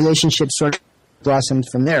the relationship sort of blossomed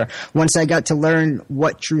from there. Once I got to learn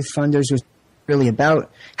what Truth Funders was really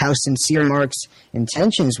about, how sincere Mark's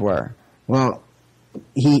intentions were, well,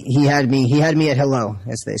 he had me at hello,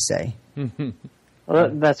 as they say.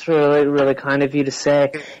 Well, that's really, really kind of you to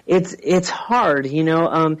say. It's hard,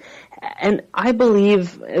 and I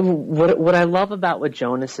believe what I love about what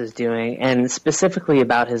Jonas is doing, and specifically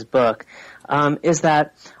about his book, is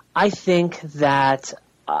that I think that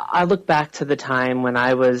I look back to the time when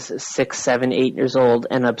I was 6, 7, 8 years old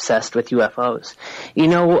and obsessed with UFOs.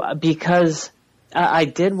 Because I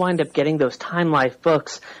did wind up getting those Time Life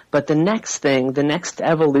books, but the next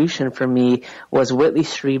evolution for me was Whitley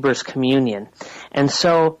Strieber's Communion. And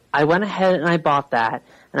so I went ahead and I bought that,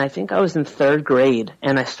 and I think I was in 3rd grade,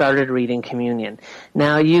 and I started reading Communion.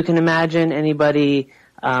 Now, you can imagine anybody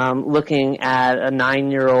looking at a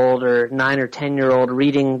 9-year-old or 9 or 10-year-old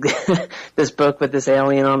reading this book with this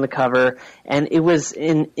alien on the cover, and it was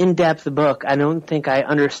an in-depth book. I don't think I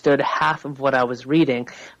understood half of what I was reading,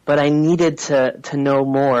 but I needed to know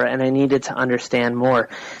more, and I needed to understand more.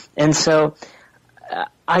 And so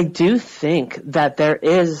I do think that there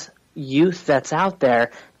is youth that's out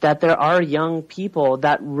there, that there are young people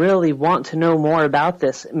that really want to know more about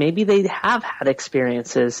this. Maybe they have had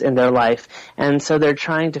experiences in their life, and so they're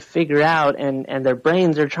trying to figure out, and their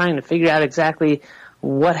brains are trying to figure out exactly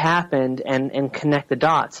what happened and connect the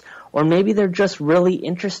dots. Or maybe they're just really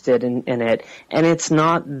interested in it, and it's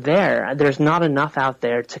not there. There's not enough out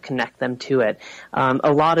there to connect them to it.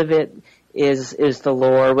 A lot of it is the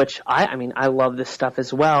lore, which I love this stuff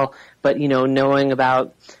as well, but knowing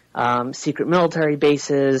about secret military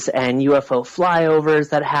bases and UFO flyovers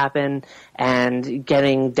that happen, and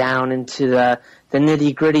getting down into the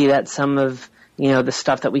nitty-gritty that some of the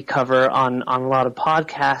stuff that we cover on a lot of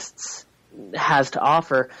podcasts has to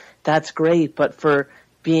offer. That's great, but for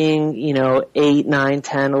being 8, 9,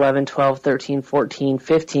 10, 11, 12, 13, 14,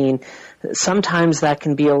 15, sometimes that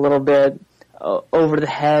can be a little bit over the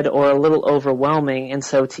head or a little overwhelming. And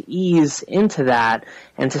so to ease into that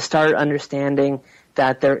and to start understanding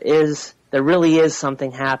that there really is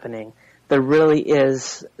something happening. There really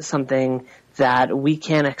is something that we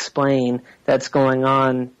can't explain that's going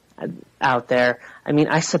on out there.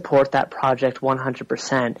 I support that project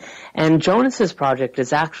 100%. And Jonas's project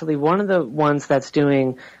is actually one of the ones that's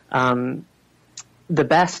doing the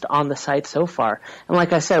best on the site so far. And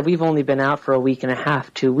like I said, we've only been out for a week and a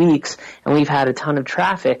half, 2 weeks, and we've had a ton of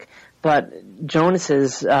traffic. But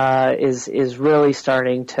Jonas's is really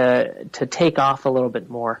starting to take off a little bit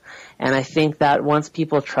more. And I think that once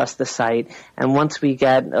people trust the site, and once we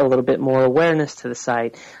get a little bit more awareness to the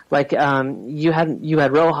site, like you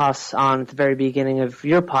had Rojas on at the very beginning of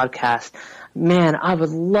your podcast. Man, I would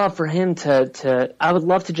love for him I would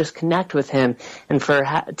love to just connect with him and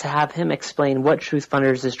to have him explain what Truth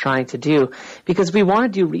Funders is trying to do, because we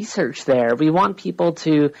want to do research there. We want people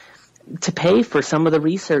to pay for some of the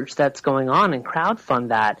research that's going on and crowdfund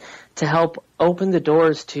that to help open the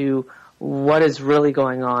doors to what is really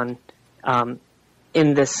going on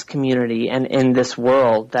in this community and in this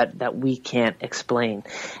world that we can't explain.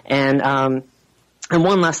 And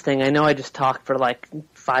one last thing, I know I just talked for like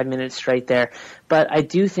 5 minutes straight there, but I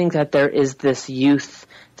do think that there is this youth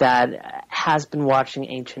that has been watching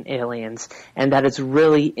Ancient Aliens and that is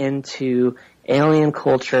really into alien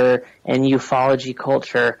culture and ufology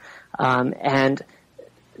culture. And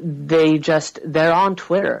they're on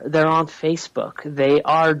Twitter, they're on Facebook, they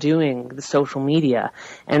are doing the social media.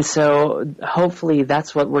 And so hopefully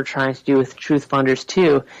that's what we're trying to do with Truth Funders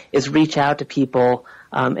too, is reach out to people,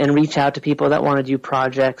 and reach out to people that want to do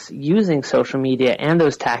projects using social media and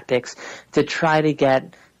those tactics to try to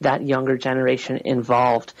get that younger generation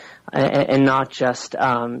involved, and not just,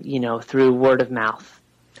 through word of mouth.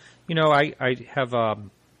 I have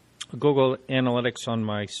Google Analytics on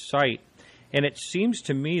my site, and it seems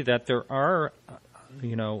to me that there are,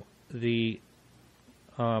 the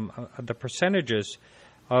percentages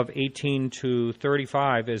of 18 to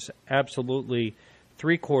 35 is absolutely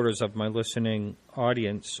 3/4 of my listening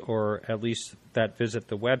audience, or at least that visit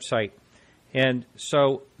the website. And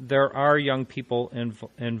so there are young people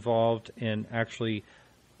involved in actually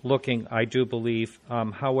looking, I do believe.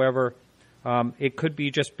 However, it could be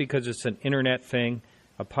just because it's an internet thing,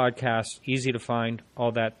 a podcast, easy to find,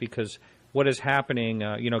 all that, because what is happening,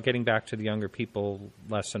 getting back to the younger people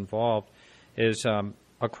less involved, is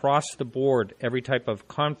across the board, every type of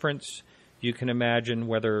conference you can imagine,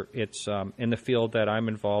 whether it's in the field that I'm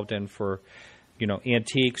involved in for,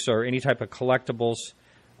 antiques or any type of collectibles,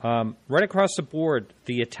 right across the board,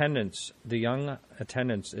 the young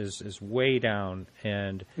attendance is way down.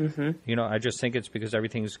 And, I just think it's because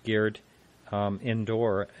everything's geared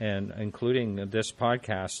indoor, and including this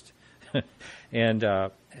podcast and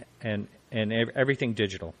everything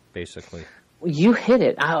digital, basically. You hit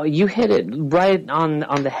it. You hit it right on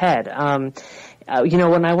the head.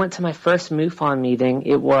 When I went to my first MUFON meeting,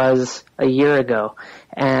 it was a year ago.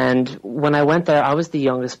 And when I went there, I was the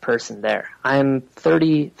youngest person there. I'm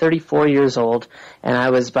 34 years old, and I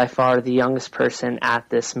was by far the youngest person at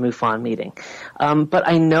this MUFON meeting. But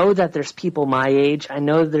I know that there's people my age. I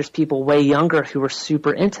know that there's people way younger who are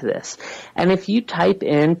super into this. And if you type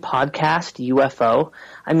in podcast UFO,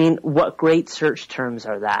 I mean, what great search terms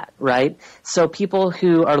are that, right? So people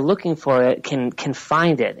who are looking for it can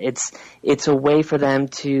find it. It's a way for them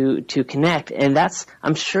to connect. And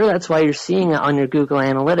I'm sure that's why you're seeing it on your Google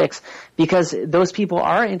Analytics, because those people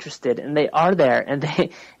are interested and they are there, and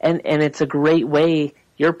it's a great way,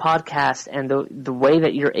 your podcast and the way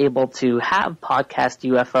that you're able to have podcast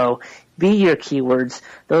UFO be your keywords.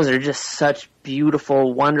 Those are just such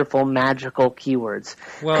beautiful, wonderful, magical keywords.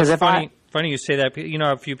 Well, it's funny you say that.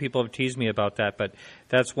 A few people have teased me about that, but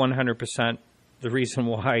that's 100% the reason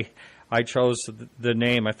why I chose the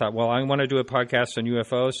name. I thought, well, I want to do a podcast on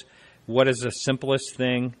UFOs. What is the simplest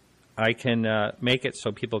thing I can make it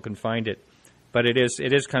so people can find it? But it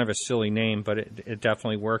is kind of a silly name, but it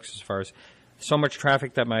definitely works as far as so much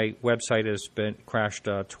traffic that my website has been crashed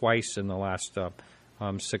twice in the last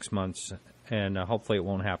 6 months, and hopefully it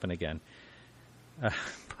won't happen again.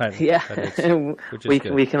 But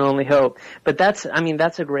we can only hope. But that's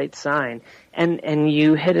a great sign, and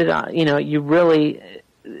you hit it on. You really.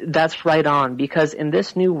 That's right on, because in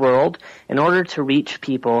this new world, in order to reach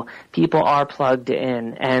people are plugged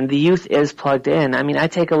in, and the youth is plugged in. I mean, I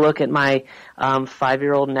take a look at my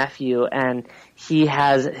 5-year-old nephew, and he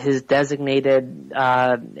has his designated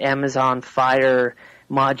Amazon Fire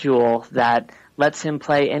module that lets him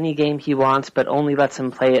play any game he wants, but only lets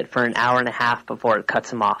him play it for an hour and a half before it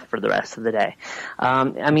cuts him off for the rest of the day.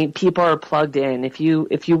 People are plugged in. If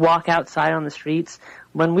you walk outside on the streets,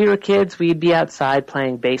 when we were kids, we'd be outside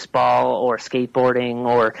playing baseball or skateboarding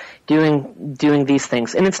or doing these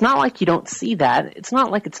things. And it's not like you don't see that. It's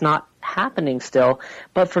not like it's not happening still.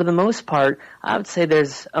 But for the most part, I would say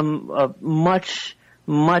there's a much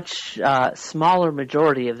smaller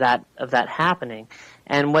majority of that happening.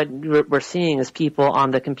 And what we're seeing is people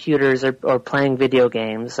on the computers or playing video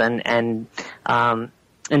games and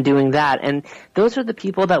doing that. And those are the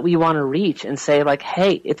people that we want to reach and say, like,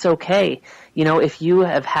 hey, it's okay. If you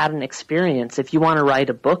have had an experience, if you want to write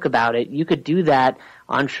a book about it, you could do that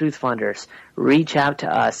on Truth Funders. Reach out to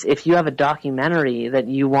us. If you have a documentary that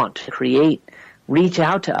you want to create, reach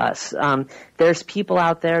out to us. There's people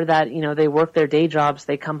out there that, they work their day jobs,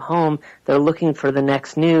 they come home, they're looking for the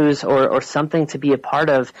next news or something to be a part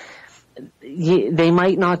of. They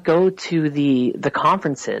might not go to the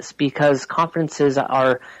conferences, because conferences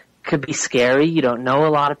could be scary. You don't know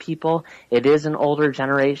a lot of people. It is an older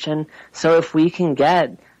generation. So if we can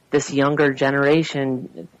get this younger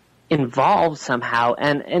generation involved somehow,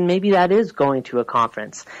 and maybe that is going to a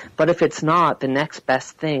conference, but if it's not, the next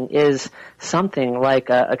best thing is something like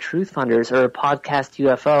a Truth Funders or a podcast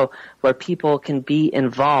UFO, where people can be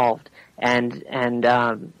involved and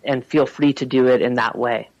feel free to do it in that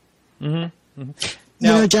way. Mm-hmm. Mm-hmm.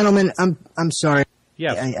 Now, gentlemen, I'm sorry.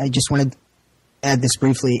 Yes. I just wanted to add this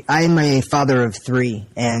briefly. I am a father of 3,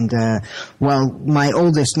 and while my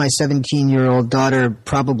oldest, my 17-year-old daughter,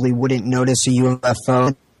 probably wouldn't notice a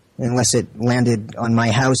UFO unless it landed on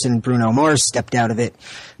my house and Bruno Mars stepped out of it,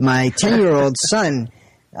 my 10-year-old son,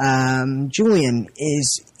 Julian,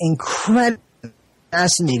 is incredibly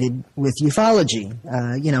fascinated with ufology.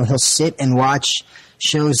 He'll sit and watch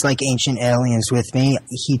shows like Ancient Aliens with me.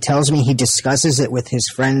 He tells me he discusses it with his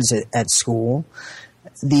friends at school.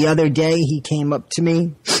 The other day, he came up to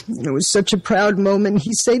me. It was such a proud moment.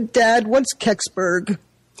 He said, "Dad, what's Kecksburg?"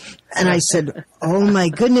 And I said, "Oh, my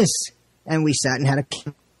goodness." And we sat and had a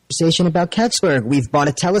conversation about Kecksburg. We've bought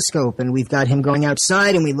a telescope, and we've got him going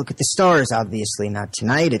outside, and we look at the stars. Obviously not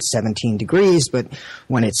tonight. It's 17 degrees, but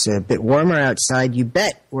when it's a bit warmer outside, you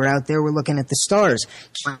bet we're out there, we're looking at the stars.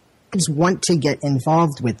 Kids want to get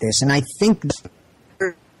involved with this, and I think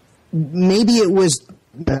maybe it was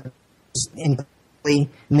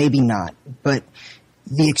maybe not, but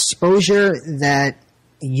the exposure that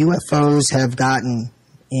UFOs have gotten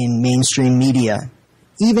in mainstream media,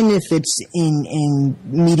 even if it's in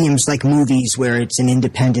mediums like movies where it's an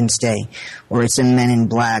Independence Day or it's a Men in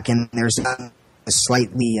Black and there's a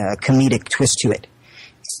slightly comedic twist to it,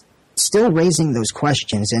 it's still raising those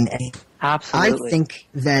questions. And absolutely, I think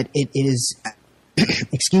that it is,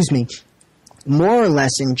 excuse me, more or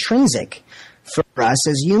less intrinsic for us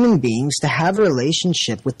as human beings to have a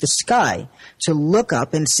relationship with the sky, to look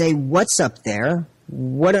up and say, what's up there?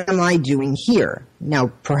 what am I doing here? Now,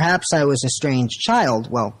 perhaps I was a strange child.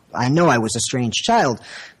 Well, I know I was a strange child,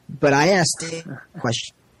 but I asked a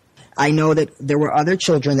question. I know that there were other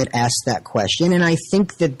children that asked that question, and I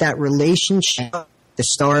think that relationship, the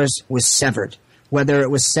stars, was severed. Whether it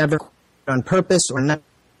was severed on purpose or not,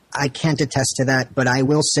 I can't attest to that, but I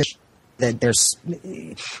will say that there's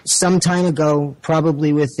some time ago,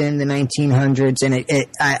 probably within the 1900s, and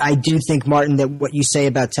I do think, Martin, that what you say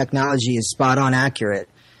about technology is spot on accurate.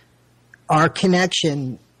 Our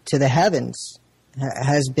connection to the heavens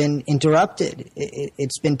has been interrupted.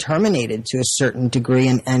 It's been terminated to a certain degree,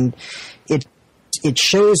 and it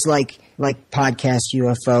shows like Podcast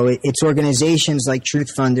UFO. It's organizations like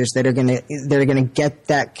Truth Funders that are gonna get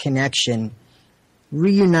that connection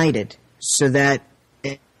reunited, so that,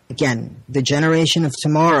 again, the generation of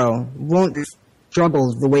tomorrow won't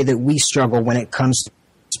struggle the way that we struggle when it comes to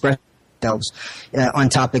express ourselves on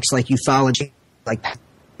topics like ufology, like.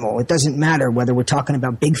 It doesn't matter whether we're talking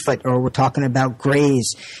about Bigfoot or we're talking about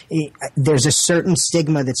Greys. There's a certain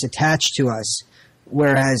stigma that's attached to us,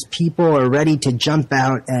 whereas people are ready to jump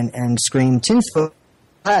out and scream tinfoil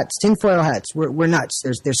hats. We're nuts.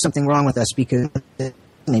 There's something wrong with us because we're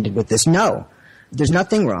fascinated with this. No, there's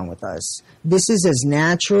nothing wrong with us. This is as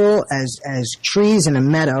natural as trees in a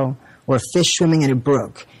meadow or fish swimming in a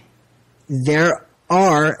brook. There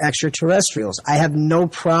are extraterrestrials. I have no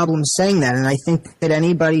problem saying that, and I think that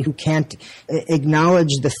anybody who can't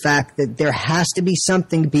acknowledge the fact that there has to be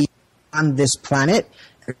something beyond this planet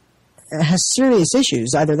has serious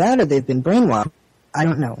issues. Either that or they've been brainwashed. I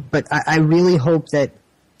don't know. But I really hope that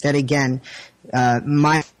again,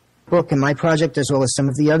 my book and my project, as well as some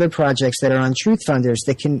of the other projects that are on Truth Funders,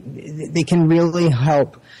 they can really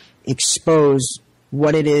help expose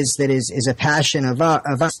what it is that is a passion of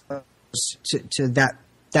us to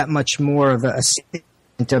that much more of a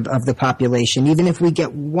segment of the population. Even if we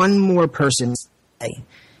get one more person,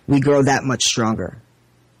 we grow that much stronger.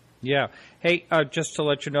 Yeah. Hey, just to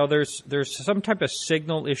let you know, there's some type of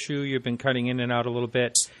signal issue. You've been cutting in and out a little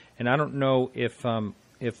bit, and I don't know if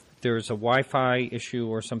there's a Wi-Fi issue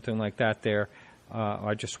or something like that there.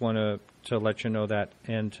 I just want to let you know that.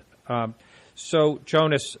 And so,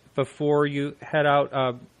 Jonas, before you head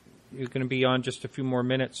out, you're going to be on just a few more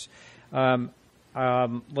minutes.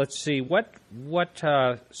 Let's see, what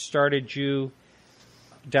started you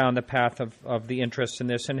down the path of the interest in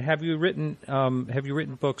this, and have you written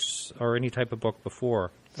books or any type of book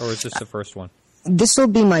before, or is this the first one? This will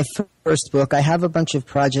be my first book. I have a bunch of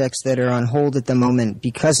projects that are on hold at the moment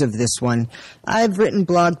because of this one. I've written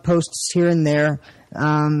blog posts here and there.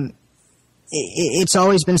 It's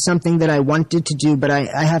always been something that I wanted to do, but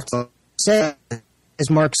I have to say, as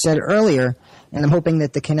Mark said earlier, and I'm hoping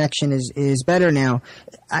that the connection is better now,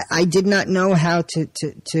 I did not know how to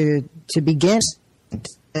begin.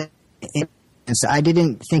 So I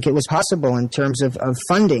didn't think it was possible in terms of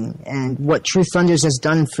funding. And what Truth Funders has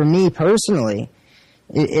done for me personally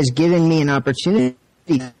is giving me an opportunity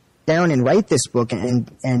to sit down and write this book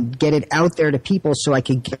and get it out there to people so I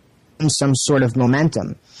could get some sort of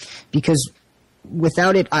momentum. Because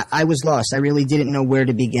without it, I was lost. I really didn't know where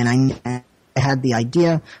to begin. I had the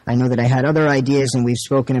idea. I know that I had other ideas, and we've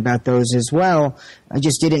spoken about those as well. I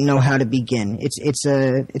just didn't know how to begin. It's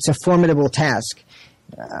a formidable task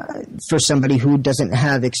for somebody who doesn't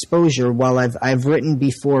have exposure. While I've written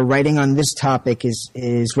before, writing on this topic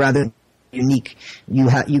is rather unique.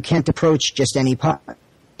 You can't approach just any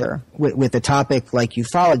publisher with a topic like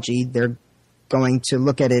ufology. They're going to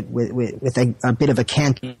look at it with a bit of a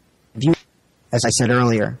cant view, as I said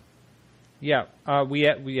earlier. Yeah, we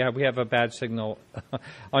have a bad signal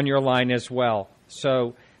on your line as well.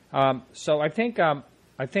 So I think I'm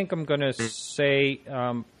going to say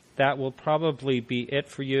that will probably be it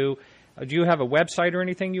for you. Do you have a website or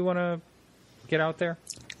anything you want to get out there?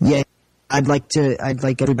 Yeah, I'd like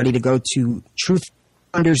everybody to go to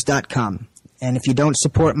truthfunders.com. And if you don't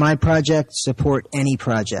support my project, support any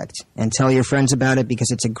project, and tell your friends about it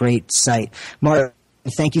because it's a great site. Mark,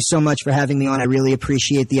 thank you so much for having me on. I really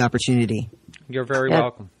appreciate the opportunity. You're very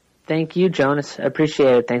welcome. Thank you, Jonas. I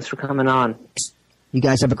appreciate it. Thanks for coming on. You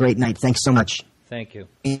guys have a great night. Thanks so much. Thank you.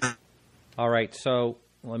 All right, so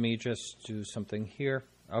let me just do something here.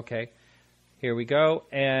 Okay, here we go.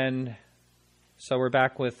 And so we're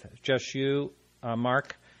back with just you,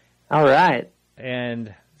 Mark. All right.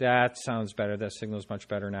 And that sounds better. That signal's much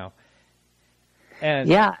better now. And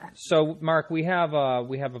yeah. So, Mark, we have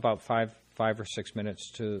about five or 6 minutes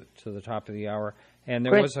to the top of the hour, and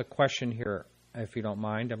there was a question here. If you don't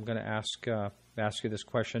mind, I'm going to ask you this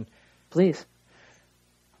question. Please.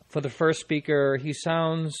 For the first speaker, he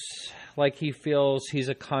sounds like he feels he's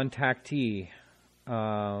a contactee.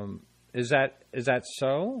 Is that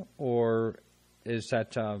so, or is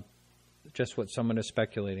that just what someone is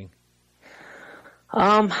speculating?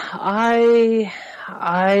 I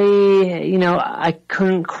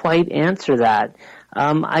couldn't quite answer that.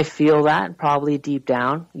 I feel that probably deep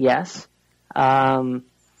down, yes.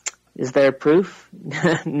 Is there proof?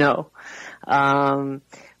 No.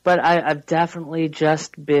 But I've definitely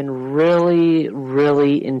just been really,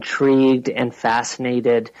 really intrigued and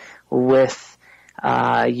fascinated with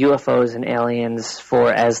UFOs and aliens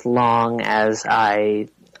for as long as I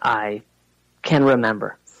can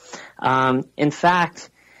remember. In fact,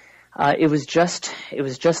 it was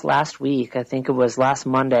just last week. I think it was last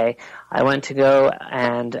Monday. I went to go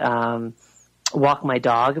and walk my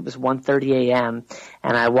dog. It was 1:30 a.m.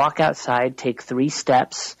 and I walk outside, take 3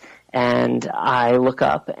 steps, and I look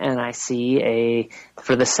up and I see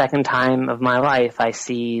for the second time of my life, I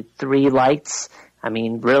see 3 lights. I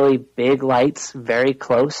mean, really big lights, very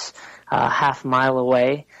close, half a mile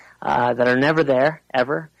away, that are never there,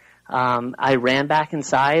 ever. I ran back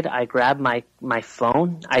inside. I grabbed my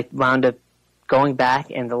phone. I wound up going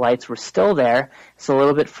back, and the lights were still there. It's a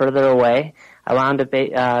little bit further away. I wound up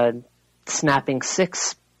snapping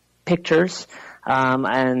 6 pictures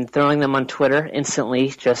and throwing them on Twitter instantly,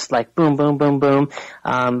 just like boom, boom, boom, boom,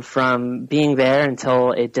 from being there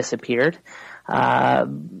until it disappeared.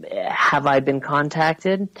 Have I been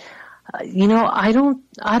contacted? I don't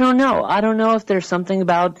know. I don't know if there's something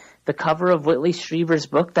about the cover of Whitley Strieber's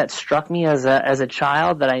book that struck me as a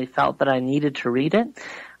child that I felt that I needed to read it.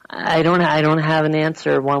 I don't have an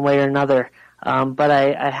answer one way or another. But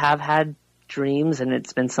I have had dreams, and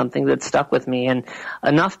it's been something that stuck with me, and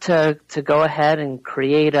enough to go ahead and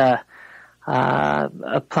create a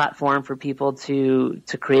platform for people to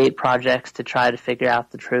create projects to try to figure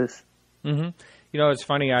out the truth. Mm-hmm. It's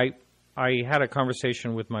funny. I had a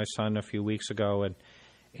conversation with my son a few weeks ago,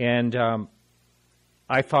 and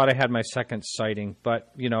I thought I had my second sighting,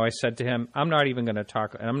 but I said to him, I'm not even going to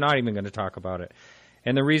talk about it.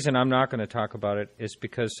 And the reason I'm not going to talk about it is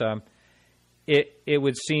because it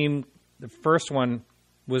would seem the first one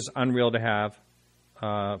was unreal to have,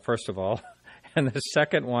 first of all, and the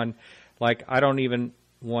second one, I don't even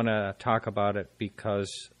want to talk about it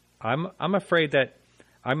because I'm afraid that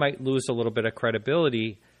I might lose a little bit of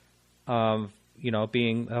credibility,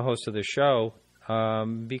 being the host of the show,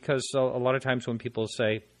 because a lot of times when people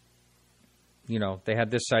say, they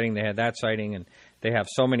had this sighting, they had that sighting, and they have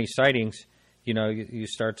so many sightings, you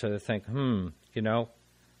start to think,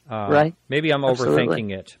 right. Maybe I'm Absolutely.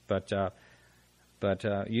 overthinking it, but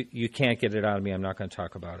you can't get it out of me. I'm not going to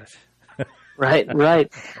talk about it.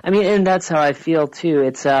 Right. I mean, and that's how I feel too.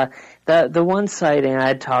 It's the one sighting I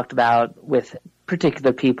had talked about with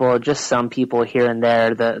particular people, just some people here and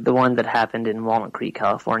there, the one that happened in Walnut Creek,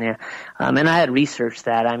 California. And I had researched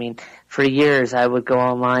that. I mean, for years I would go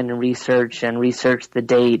online and research the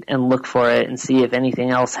date and look for it and see if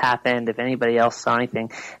anything else happened, if anybody else saw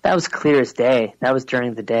anything. That was clear as day. That was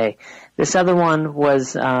during the day. This other one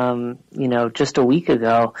was, just a week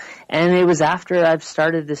ago, and it was after I've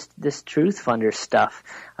started this Truth Funder stuff.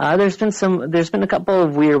 There's been a couple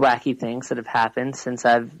of weird, wacky things that have happened since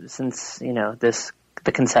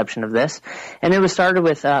the conception of this, and it was started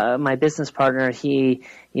with my business partner. He,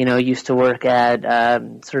 used to work at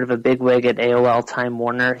sort of a bigwig at AOL Time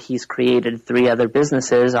Warner. He's created 3 other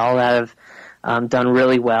businesses, all that have done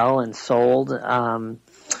really well and sold.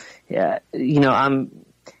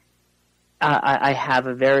 I have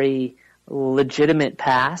a very legitimate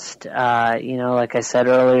past. Like I said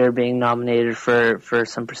earlier, being nominated for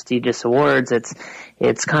some prestigious awards.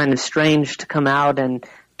 It's kind of strange to come out and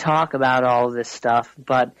talk about all of this stuff,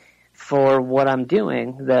 but for what I'm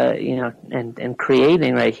doing, and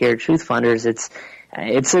creating right here, Truth Funders,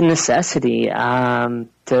 it's a necessity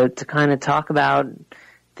to kind of talk about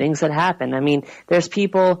things that happen. I mean, there's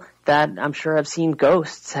people that I'm sure have seen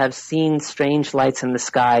ghosts, have seen strange lights in the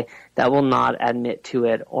sky that will not admit to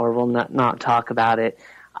it or will not talk about it.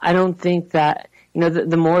 I don't think that,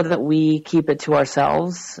 the more that we keep it to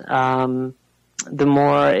ourselves, the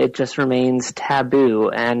more it just remains taboo.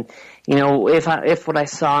 And, if what I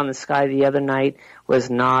saw in the sky the other night was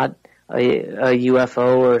not a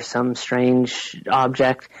UFO or some strange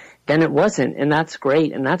object, then it wasn't, and that's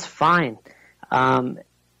great, and that's fine. And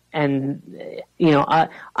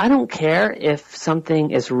I don't care if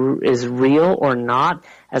something is real or not,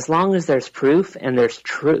 as long as there's proof and there's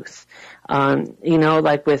truth.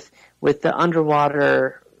 Like with the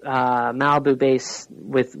underwater Malibu base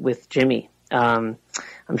with Jimmy. I'm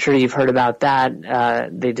sure you've heard about that.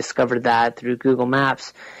 They discovered that through Google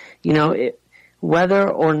Maps. whether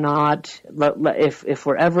or not, if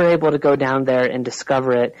we're ever able to go down there and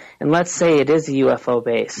discover it, and let's say it is a UFO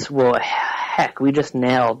base, well, heck, we just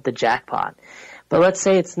nailed the jackpot. But let's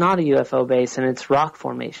say it's not a UFO base and it's rock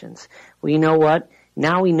formations. Well, you know what?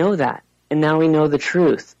 Now we know that, and now we know the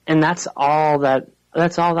truth, and that's all that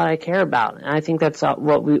I care about. And I think that's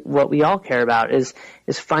what we all care about is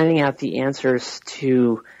finding out the answers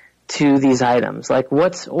to these items, like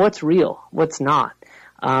what's real, what's not,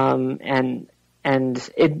 and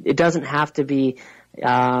it doesn't have to be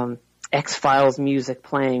X-Files music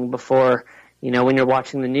playing before, when you're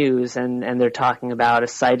watching the news and they're talking about a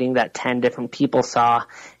sighting that 10 different people saw,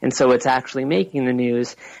 and so it's actually making the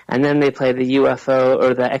news, and then they play the UFO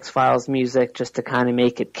or the X-Files music just to kind of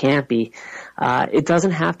make it campy. It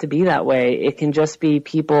doesn't have to be that way. It can just be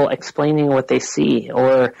people explaining what they see,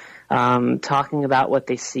 or talking about what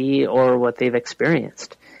they see or what they've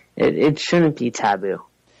experienced. It shouldn't be taboo.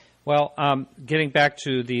 Well, getting back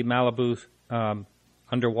to the Malibu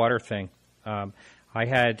underwater thing, I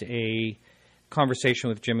had a conversation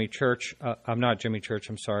with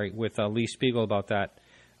with Lee Spiegel about that.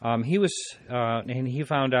 And he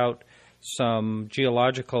found out some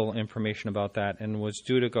geological information about that and was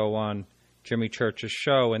due to go on Jimmy Church's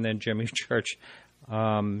show, and then Jimmy Church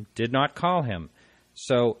did not call him.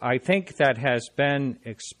 So I think that has been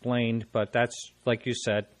explained, but that's, like you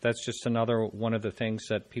said, that's just another one of the things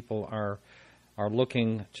that people are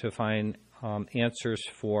looking to find answers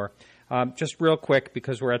for. Just real quick,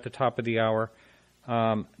 because we're at the top of the hour,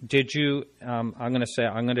 did you? I'm going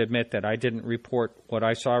to admit that I didn't report what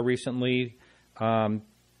I saw recently. I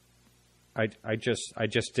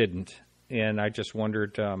just didn't, and I just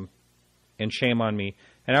wondered, and shame on me.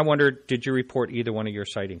 And I wondered, did you report either one of your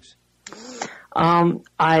sightings?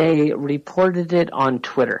 I reported it on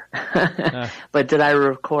Twitter, but did I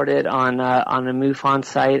record it on a MUFON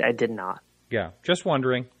site? I did not. Yeah, just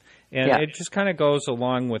wondering. And it just kind of goes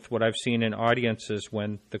along with what I've seen in audiences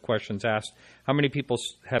when the question's asked. How many people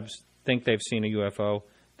think they've seen a UFO?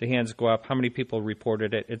 The hands go up. How many people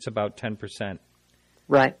reported it? It's about 10%.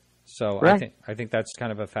 Right. So right. I think that's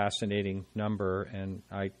kind of a fascinating number, and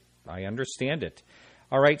I understand it.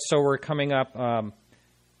 All right, so we're coming up.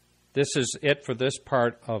 This is it for this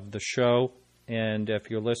part of the show, and if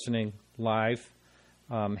you're listening live,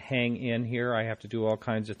 hang in here. I have to do all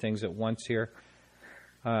kinds of things at once here.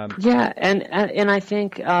 And I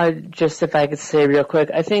think just if I could say real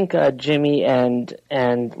quick, I think Jimmy and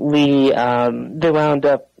Lee they wound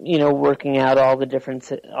up working out all the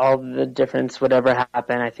difference whatever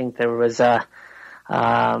happened. I think there was they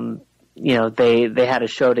had a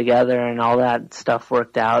show together and all that stuff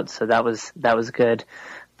worked out, so that was good.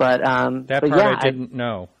 But that part I didn't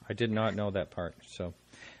know. I did not know that part. So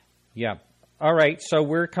yeah. All right, so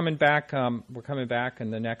we're coming back. We're coming back in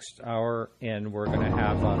the next hour, and we're going to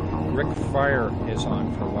have Rick Friar is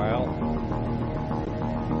on for a while.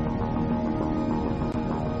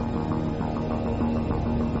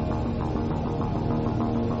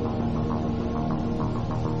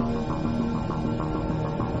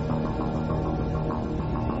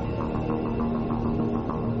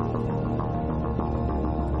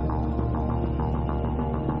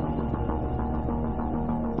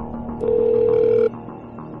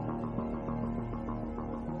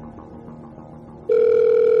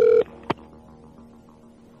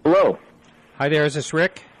 Hi there, is this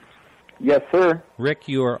Rick? Yes, sir. Rick,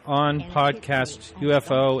 you are on podcast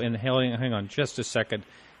UFO and hang on just a second.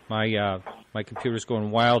 My computer's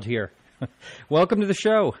going wild here. Welcome to the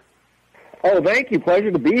show. Oh, thank you.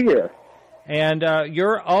 Pleasure to be here. And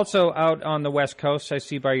you're also out on the West Coast, I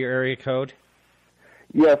see by your area code.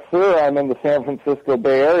 Yes, sir. I'm in the San Francisco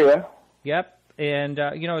Bay Area. Yep. And,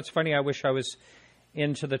 it's funny, I wish I was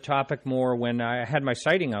into the topic more when I had my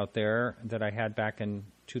sighting out there that I had back in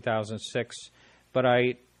 2006, but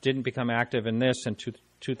I didn't become active in this in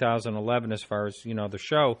 2011 as far as, the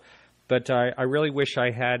show. But I really wish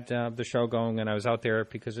I had the show going and I was out there,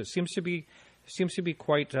 because it seems to be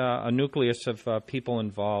quite a nucleus of people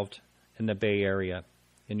involved in the Bay Area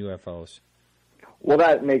in UFOs. Well,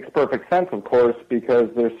 that makes perfect sense, of course, because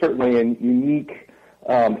there's certainly a unique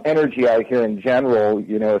energy out here in general,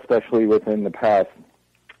 especially within the past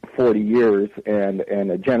 40 years, and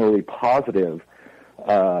a generally positive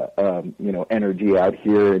energy out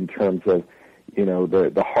here in terms of,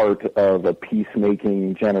 the heart of a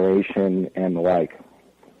peacemaking generation and the like.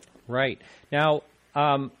 Right. Now,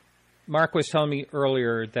 Mark was telling me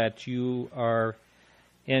earlier that you are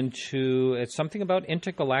into, it's something about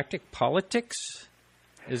intergalactic politics?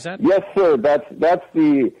 Is that? Yes, sir. That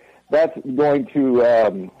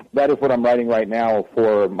is what I'm writing right now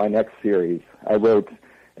for my next series. I wrote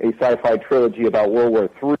a sci-fi trilogy about World War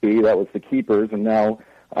III. That was The Keepers, and now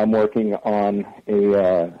I'm working on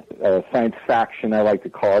a science faction, I like to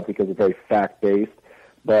call it, because it's very fact-based,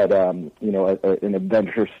 but an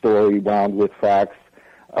adventure story wound with facts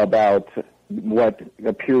about what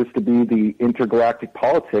appears to be the intergalactic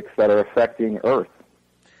politics that are affecting Earth.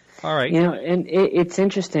 All right. And it's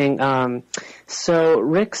interesting. So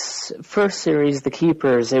Rick's first series, The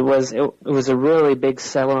Keepers, it was a really big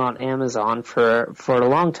seller on Amazon for a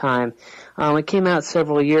long time. It came out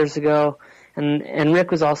several years ago, and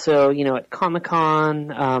Rick was also at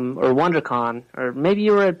Comic-Con or WonderCon, or maybe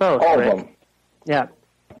you were at both. All Rick. of them. Yeah.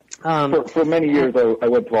 For many years, I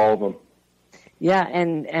went to all of them. Yeah,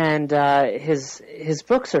 and his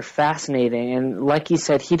books are fascinating, and like he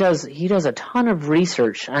said, he does a ton of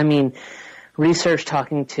research. I mean, research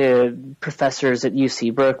talking to professors at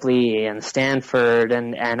UC Berkeley and Stanford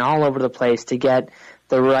and all over the place to get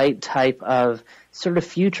the right type of sort of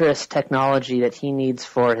futurist technology that he needs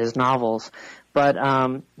for his novels. But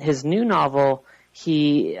his new novel,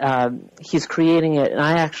 he's creating it, and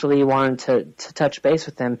I actually wanted to touch base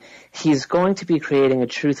with him. He's going to be creating a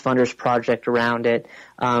Truth Funders project around it.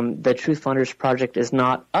 The Truth Funders project is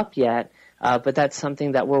not up yet, but that's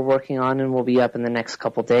something that we're working on and will be up in the next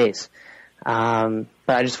couple days. But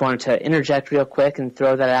I just wanted to interject real quick and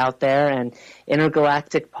throw that out there. And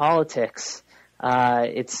intergalactic politics.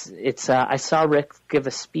 I saw Rick give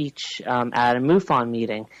a speech at a MUFON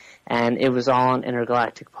meeting, and it was all on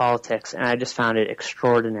intergalactic politics, and I just found it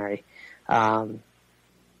extraordinary. Yeah,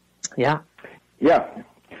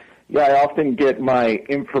 I often get my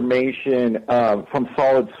information from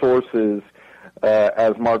solid sources,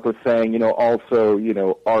 as Mark was saying, also,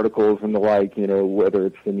 articles and the like, whether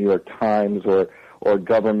it's the New York Times or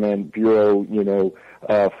government bureau,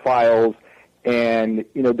 files. And,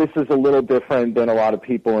 this is a little different than a lot of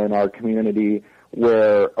people in our community,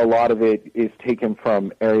 where a lot of it is taken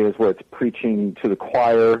from areas where it's preaching to the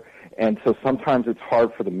choir, and so sometimes it's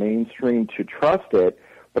hard for the mainstream to trust it.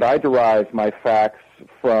 But I derive my facts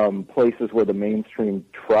from places where the mainstream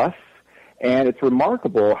trusts, and it's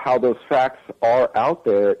remarkable how those facts are out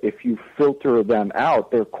there. If you filter them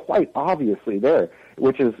out, they're quite obviously there,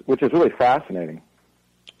 which is really fascinating.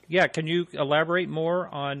 Yeah, can you elaborate more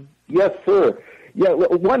on? Yes, sir. Yeah,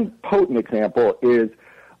 one potent example is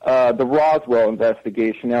the Roswell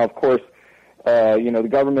investigation. Now, of course, the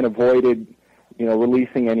government avoided,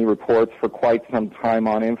 releasing any reports for quite some time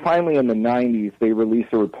on it. And finally, in the 90s, they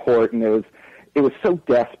released a report, and it was so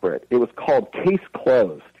desperate. It was called Case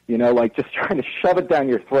Closed. Like just trying to shove it down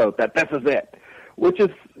your throat that this is it, which is,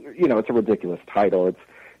 it's a ridiculous title.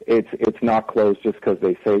 It's not closed just because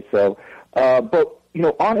they say so. But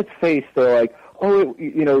on its face, they're like,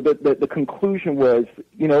 the conclusion was,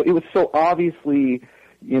 it was so obviously,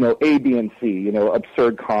 A, B, and C,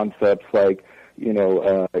 absurd concepts like,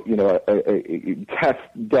 test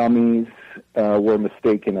dummies were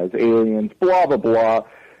mistaken as aliens, blah, blah, blah.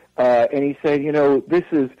 And he said,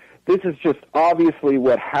 this is just obviously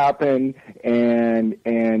what happened, and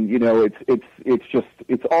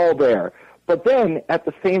it's all there. But then at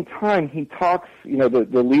the same time, he talks,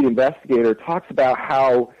 the lead investigator talks about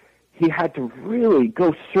how he had to really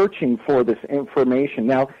go searching for this information.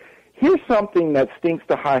 Now, here's something that stinks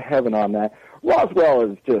to high heaven on that. Roswell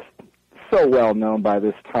is just so well known by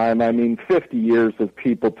this time. I mean, 50 years of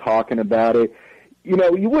people talking about it.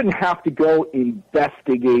 You wouldn't have to go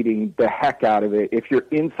investigating the heck out of it if you're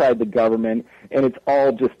inside the government and it's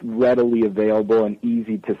all just readily available and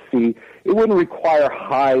easy to see. It wouldn't require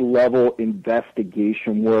high-level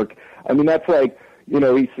investigation work. I mean, that's like,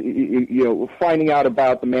 finding out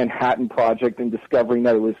about the Manhattan Project and discovering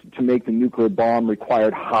that it was to make the nuclear bomb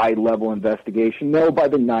required high-level investigation. No, by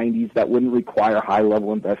the 90s, that wouldn't require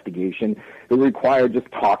high-level investigation. It required just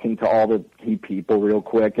talking to all the key people real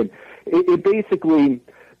quick. And it basically,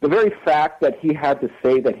 the very fact that he had to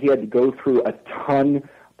say that he had to go through a ton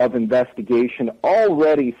of investigation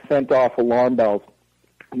already sent off alarm bells.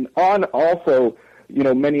 And on also,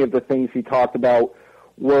 many of the things he talked about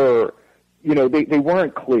were, they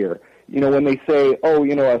weren't clear. When they say,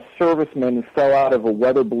 a serviceman fell out of a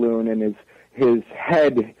weather balloon and his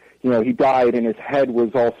head, he died and his head was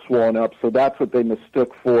all swollen up, so that's what they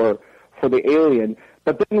mistook for the alien.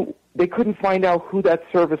 But then they couldn't find out who that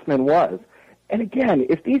serviceman was. And again,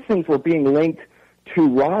 if these things were being linked to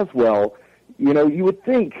Roswell, you would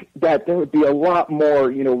think that there would be a lot more,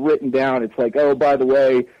 written down. It's like, oh, by the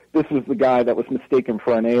way, this was the guy that was mistaken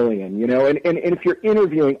for an alien, And if you're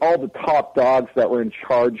interviewing all the top dogs that were in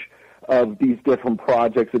charge of these different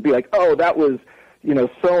projects, it'd be like, oh, that was,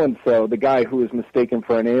 so-and-so, the guy who was mistaken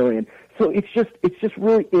for an alien. So it's just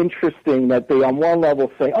really interesting that they, on one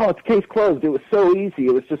level, say, "Oh, it's case closed. It was so easy.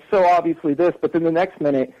 It was just so obviously this." But then the next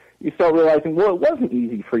minute, you start realizing, well, it wasn't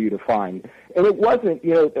easy for you to find, and it wasn't.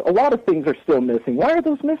 You know, a lot of things are still missing. Why are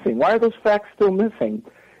those missing? Why are those facts still missing?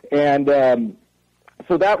 And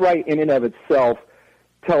so that right in and of itself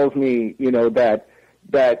tells me, you know, that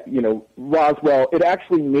you know, Roswell, it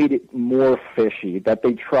actually made it more fishy that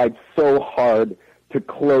they tried so hard to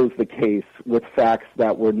close the case with facts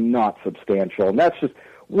that were not substantial. And that's just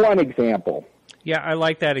one example. Yeah, I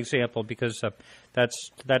like that example because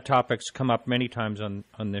that topic's come up many times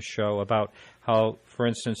on this show about how, for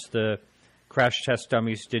instance, the crash test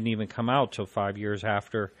dummies didn't even come out till 5 years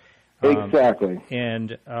after. Exactly.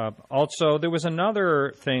 And also there was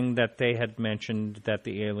another thing that they had mentioned that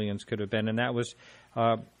the aliens could have been, and that was,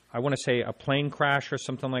 I want to say, a plane crash or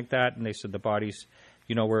something like that. And they said the bodies,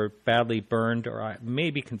 you know, were badly burned, or I may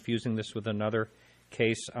be confusing this with another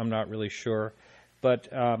case. I'm not really sure. But,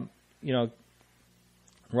 you know,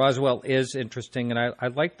 Roswell is interesting, and I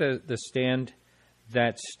like the stand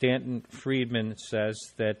that Stanton Friedman says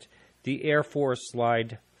that the Air Force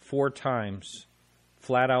lied 4 times,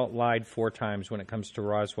 flat out lied 4 times when it comes to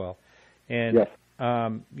Roswell. And, yes.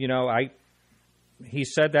 You know, he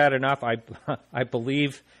said that enough. I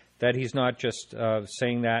believe that he's not just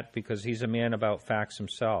saying that because he's a man about facts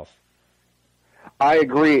himself. I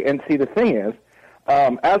agree. And see, the thing is,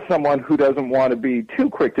 as someone who doesn't want to be too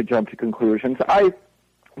quick to jump to conclusions, I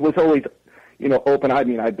was always, you know, open. I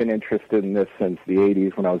mean, I've been interested in this since the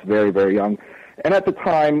 80s when I was very, very young. And at the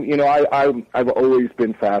time, you know, I've always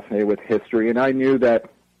been fascinated with history, and I knew that,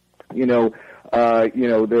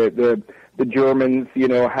 the Germans, you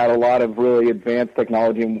know, had a lot of really advanced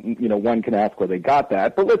technology, and, you know, one can ask where they got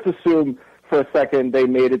that. But let's assume for a second they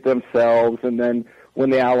made it themselves, and then when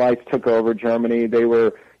the Allies took over Germany, they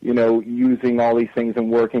were, you know, using all these things and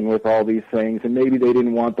working with all these things, and maybe they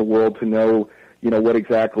didn't want the world to know, you know, what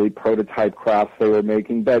exactly prototype crafts they were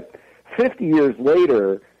making. But 50 years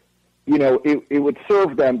later, you know, it would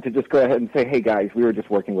serve them to just go ahead and say, hey, guys, we were just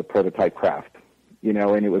working with prototype craft, you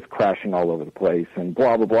know, and it was crashing all over the place and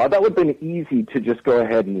blah, blah, blah. That would have been easy to just go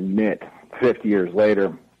ahead and admit 50 years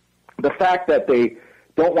later. The fact that they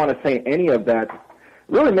don't want to say any of that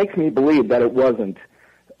really makes me believe that it wasn't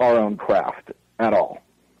our own craft at all.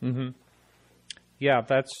 Mm-hmm. Yeah,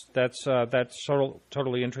 that's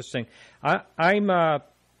totally interesting.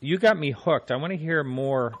 You got me hooked. I want to hear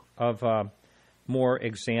more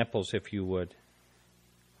examples, if you would.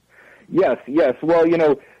 Yes. Well, you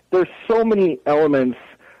know, there's so many elements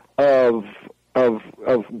of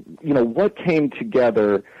you know, what came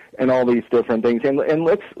together and all these different things. And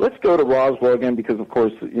let's go to Roswell again, because of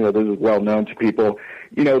course, you know, this is well known to people.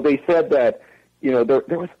 You know, they said that, you know, there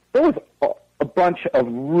was a bunch of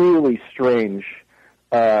really strange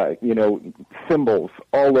you know, symbols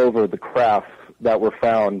all over the crafts that were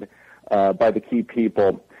found by the key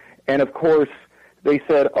people. And of course, they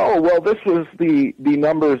said, oh, well, this was the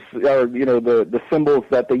numbers, or, you know, the symbols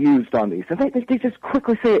that they used on these. And they just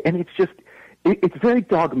quickly say it, and it's very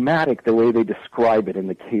dogmatic the way they describe it in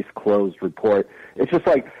the case closed report. It's just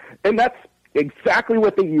like, and that's exactly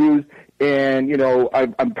what they used, and, you know,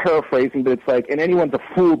 I'm paraphrasing, but it's like, and anyone's a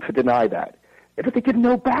fool to deny that. But they give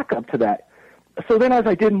no backup to that. So then as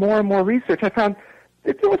I did more and more research, I found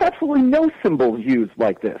that there was absolutely no symbols used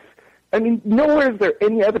like this. I mean, nowhere is there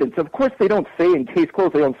any evidence. Of course, they don't say in case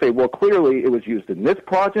closed, they don't say, well, clearly it was used in this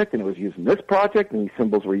project, and it was used in this project, and these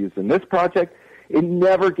symbols were used in this project. It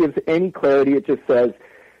never gives any clarity. It just says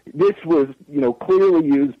this was, you know, clearly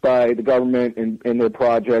used by the government in their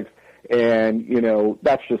projects, and, you know,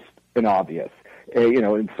 that's just an obvious, you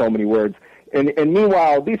know, in so many words. And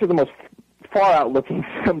meanwhile, these are the most far-out-looking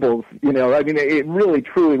symbols, you know. I mean, it really,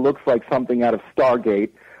 truly looks like something out of Stargate,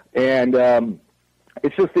 and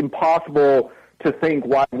it's just impossible to think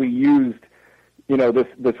why we used, you know,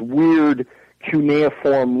 this weird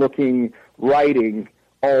cuneiform-looking writing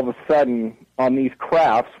all of a sudden on these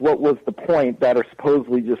crafts. What was the point that are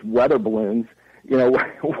supposedly just weather balloons? You know,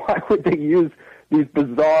 why would they use these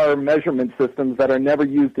bizarre measurement systems that are never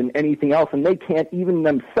used in anything else, and they can't even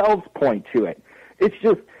themselves point to it? It's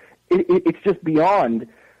just beyond,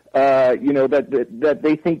 you know, that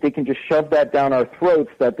they think they can just shove that down our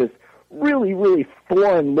throats, that this really, really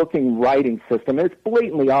foreign-looking writing system, and it's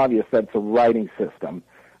blatantly obvious that it's a writing system,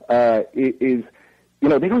 is, you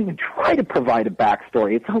know, they don't even try to provide a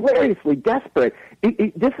backstory. It's hilariously desperate.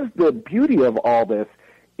 This is the beauty of all this,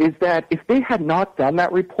 is that if they had not done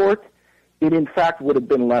that report, it in fact would have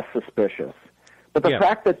been less suspicious. But the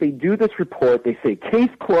fact that they do this report, they say case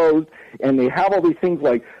closed, and they have all these things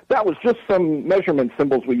like, that was just some measurement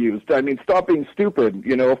symbols we used. I mean, stop being stupid.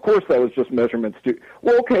 Of course that was just measurements.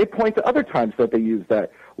 Well, okay, point to other times that they used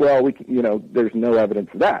that. Well, there's no evidence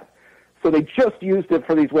of that. So they just used it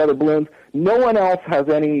for these weather balloons. No one else has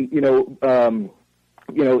any, any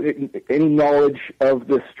knowledge of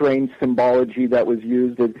the strange symbology that was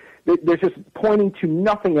used. They're just pointing to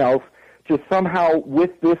nothing else. Just somehow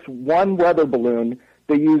with this one weather balloon,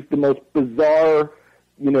 they used the most bizarre,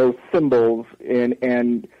 symbols,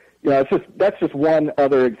 and that's just one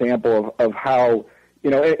other example of how,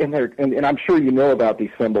 and I'm sure you know about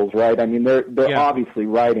these symbols, right? I mean, they're obviously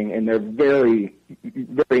writing, and they're very,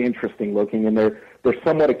 very interesting looking, and they're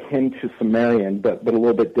somewhat akin to Sumerian, but a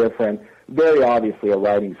little bit different. Very obviously a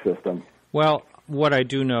writing system. Well, what I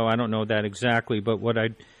do know, I don't know that exactly, but what I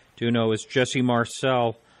do know is Jesse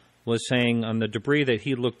Marcel was saying on the debris that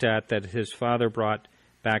he looked at that his father brought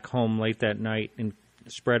back home late that night and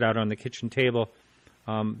spread out on the kitchen table,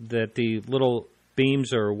 that the little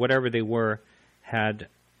beams or whatever they were had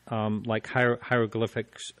like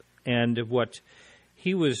hieroglyphics. And what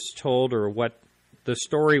he was told, or what the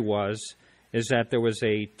story was, is that there was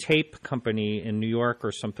a tape company in New York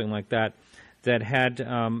or something like that that had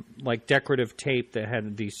like decorative tape that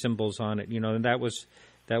had these symbols on it, and that was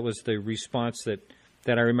the response that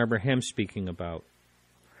I remember him speaking about,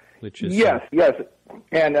 which is yes,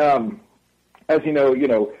 and as you know,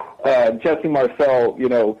 Jesse Marcel,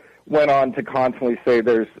 went on to constantly say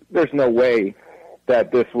there's no way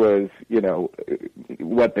that this was,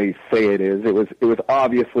 what they say it is. It was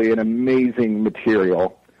obviously an amazing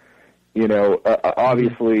material,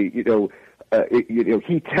 obviously,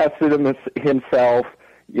 he tested himself,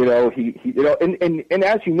 and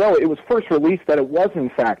as you know, it was first released that it was in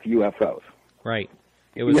fact UFOs. Right.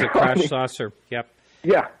 It was a crash saucer. Yep.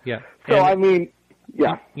 Yeah. Yeah. So, and, I mean,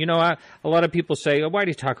 yeah. A lot of people say, why do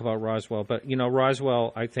you talk about Roswell? But,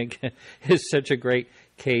 Roswell, I think, is such a great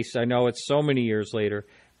case. I know it's so many years later,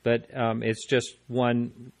 but it's just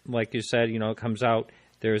one, like you said, it comes out.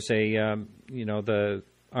 There's a, the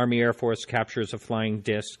Army Air Force captures a flying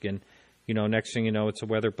disc, and, next thing you know, it's a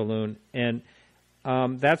weather balloon. And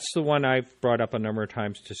that's the one I've brought up a number of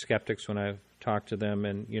times to skeptics when I've talked to them,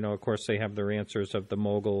 and of course they have their answers of the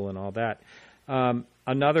mogul and all that.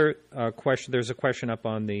 Another question. There's a question up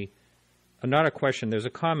on the, not a question. There's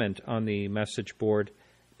a comment on the message board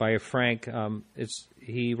by a Frank.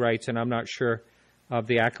 He writes, and I'm not sure of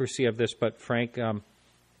the accuracy of this, but Frank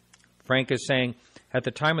is saying, at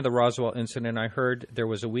the time of the Roswell incident, I heard there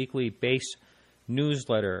was a weekly base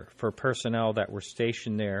newsletter for personnel that were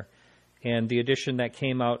stationed there, and the edition that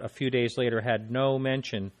came out a few days later had no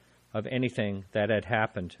mention of anything that had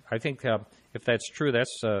happened. I think if that's true,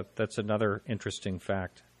 that's another interesting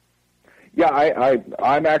fact. Yeah,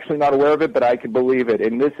 I'm actually not aware of it, but I can believe it.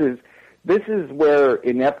 And this is where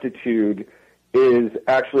ineptitude is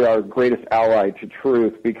actually our greatest ally to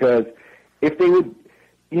truth, because if they would,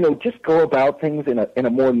 just go about things in a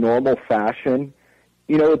more normal fashion,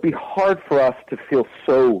 it'd be hard for us to feel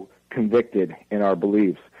so convicted in our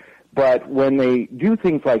beliefs. But when they do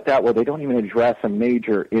things like that, where they don't even address a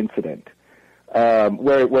major incident,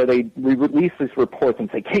 where they release these reports and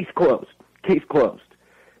say, case closed,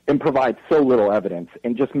 and provide so little evidence,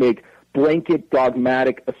 and just make blanket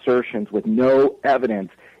dogmatic assertions with no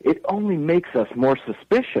evidence, it only makes us more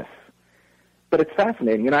suspicious. But it's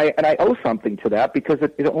fascinating, and I owe something to that, because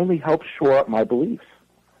it only helps shore up my beliefs.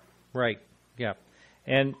 Right, yeah.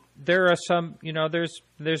 And there are some,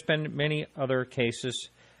 there's been many other cases.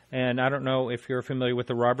 And I don't know if you're familiar with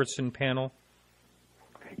the Robertson panel.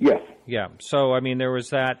 Yes. Yeah. So, I mean, there was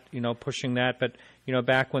that, pushing that. But,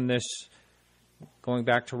 back when going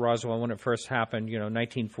back to Roswell, when it first happened,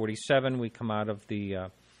 1947, we come out of the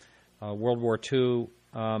World War II.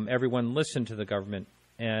 Everyone listened to the government.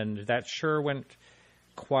 And that sure went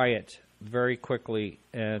quiet very quickly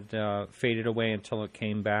and faded away until it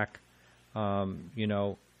came back,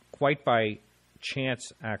 quite by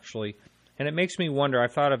chance, actually. And it makes me wonder, I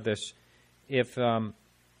thought of this, if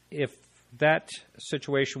that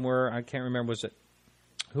situation where, I can't remember, was it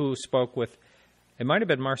who spoke with, it might have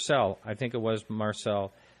been Marcel, I think it was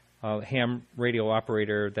Marcel, ham radio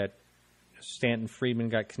operator that Stanton Friedman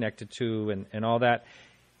got connected to and all that.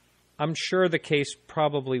 I'm sure the case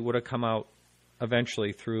probably would have come out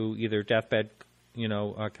eventually through either deathbed,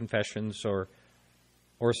 confessions or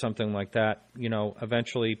something like that.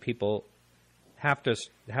 Eventually people have to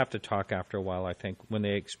talk after a while, I think, when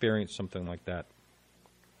they experience something like that.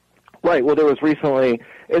 Right. Well, there was recently,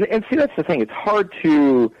 and see, that's the thing. It's hard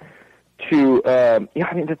to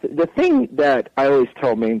the thing that I always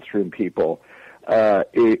tell mainstream people,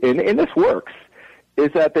 and this works, is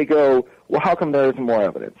that they go, well, how come there isn't more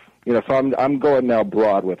evidence? So I'm going now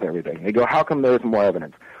broad with everything. They go, how come there isn't more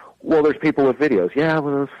evidence? Well, there's people with videos. Yeah,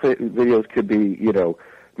 well, those videos could be,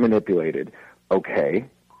 manipulated. Okay,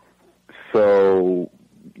 so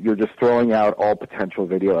you're just throwing out all potential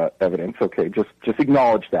video evidence. Okay, just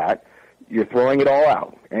acknowledge that. You're throwing it all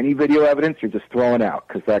out. Any video evidence, you're just throwing out,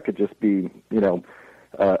 because that could just be,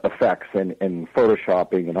 effects and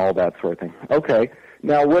photoshopping and all that sort of thing. Okay,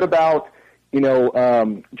 now what about,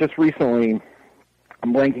 just recently,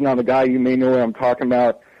 I'm blanking on the guy, you may know what I'm talking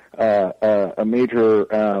about, a major,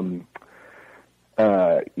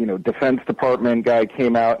 Defense Department guy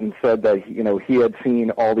came out and said that, he had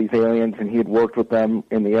seen all these aliens and he had worked with them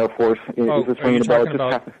in the Air Force. Oh, are you talking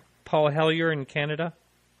about Paul Hellyer in Canada?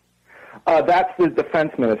 That's the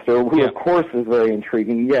defense minister, who, of course, is very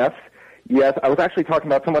intriguing. Yes. I was actually talking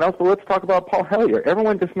about someone else, but let's talk about Paul Hellyer.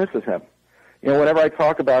 Everyone dismisses him. Whenever I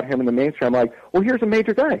talk about him in the mainstream, I'm like, well, here's a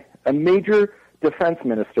major guy, a major defense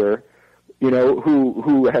minister,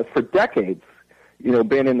 who has for decades,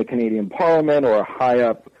 been in the Canadian Parliament or a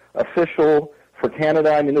high-up official for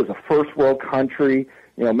Canada. I mean, it was a first-world country.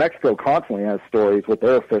 Mexico constantly has stories with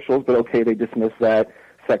their officials, but okay, they dismiss that.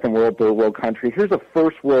 Second world, third world country. Here's a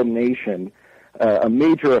first world nation, a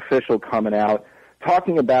major official coming out,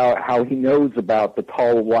 talking about how he knows about the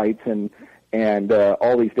tall whites and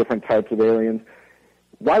all these different types of aliens.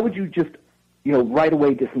 Why would you just, right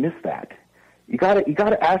away dismiss that? You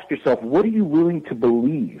gotta ask yourself, what are you willing to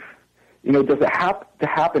believe? Does it have to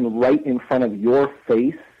happen right in front of your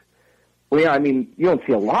face? Well, yeah, I mean, you don't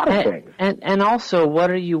see a lot of things. And also,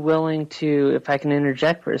 what are you willing to, if I can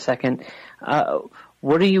interject for a second,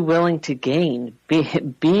 what are you willing to gain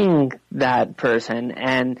being that person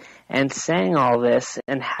and saying all this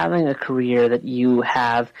and having a career that you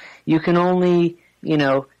have? You can only,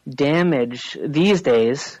 damage these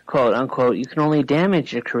days, quote unquote, you can only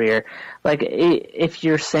damage your career. Like, if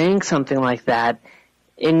you're saying something like that,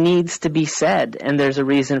 it needs to be said, and there's a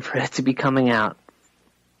reason for it to be coming out.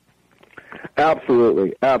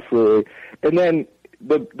 Absolutely. And then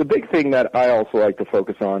the big thing that I also like to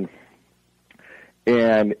focus on,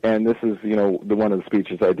 and this is, the one of the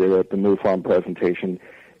speeches I did at the MUFON presentation,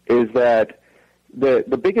 is that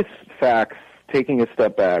the biggest facts, taking a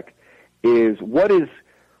step back, is what is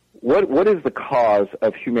the cause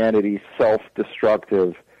of humanity's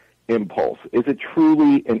self-destructive impulse? Is it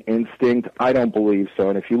truly an instinct? I don't believe so.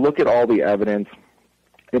 And if you look at all the evidence,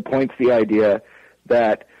 it points to the idea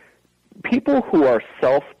that people who are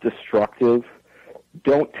self-destructive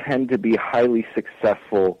don't tend to be highly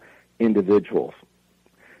successful individuals.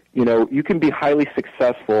 You can be highly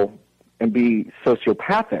successful and be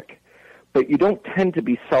sociopathic, but you don't tend to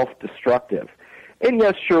be self-destructive. And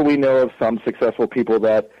yes, sure, we know of some successful people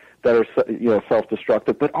that are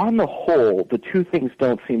self-destructive, but on the whole, the two things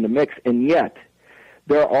don't seem to mix. And yet,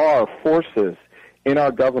 there are forces in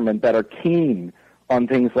our government that are keen on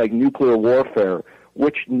things like nuclear warfare,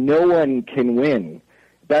 which no one can win.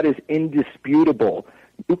 That is indisputable.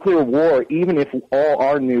 Nuclear war, even if all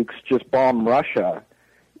our nukes just bomb Russia,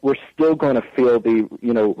 we're still going to feel the,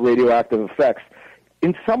 radioactive effects.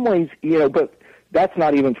 In some ways, but that's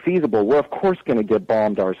not even feasible. We're, of course, going to get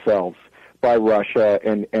bombed ourselves by Russia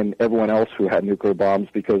and everyone else who had nuclear bombs,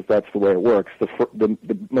 because that's the way it works. The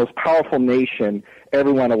most powerful nation,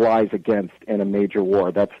 everyone allies against in a major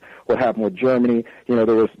war. That's what happened with Germany.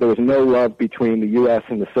 There was no love between the U.S.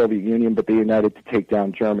 and the Soviet Union, but they united to take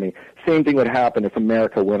down Germany. Same thing would happen if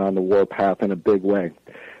America went on the war path in a big way.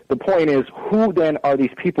 The point is, who then are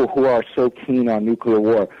these people who are so keen on nuclear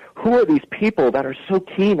war? Who are these people that are so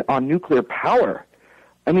keen on nuclear power?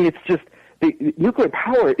 I mean, it's just, nuclear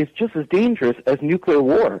power is just as dangerous as nuclear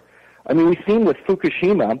war. I mean, we've seen with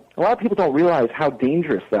Fukushima, a lot of people don't realize how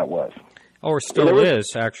dangerous that was. Or still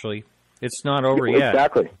is, actually. It's not over yet.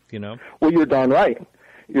 Exactly. Well, you're darn right.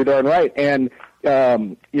 And,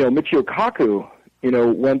 Michio Kaku,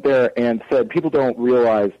 went there and said people don't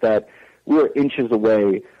realize that we're inches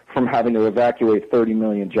away from having to evacuate 30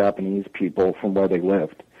 million Japanese people from where they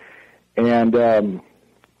lived. And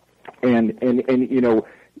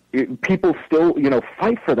people still,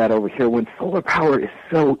 fight for that over here when solar power is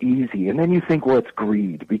so easy. And then you think, well, it's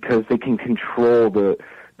greed because they can control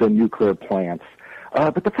the nuclear plants.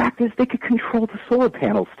 But the fact is they could control the solar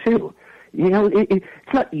panels too. It's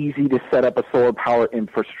not easy to set up a solar power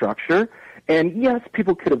infrastructure. And yes,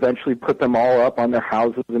 people could eventually put them all up on their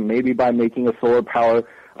houses, and maybe by making a solar power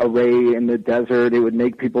array in the desert, it would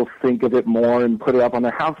make people think of it more and put it up on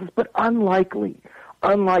their houses, but unlikely.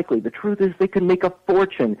 The truth is they could make a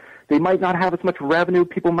fortune. They might not have as much revenue.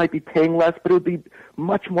 People might be paying less, but it would be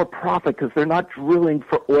much more profit because they're not drilling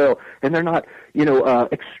for oil and they're not,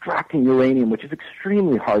 extracting uranium, which is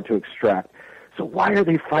extremely hard to extract. So why are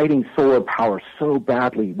they fighting solar power so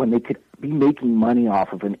badly when they could be making money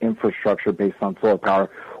off of an infrastructure based on solar power?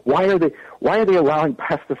 Why are they allowing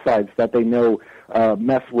pesticides that they know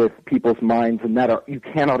mess with people's minds and that you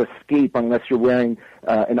cannot escape unless you're wearing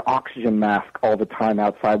an oxygen mask all the time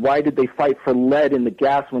outside? Why did they fight for lead in the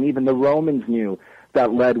gas when even the Romans knew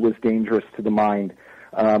that lead was dangerous to the mind?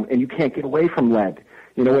 And you can't get away from lead.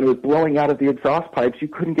 When it was blowing out of the exhaust pipes, you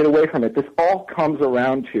couldn't get away from it. This all comes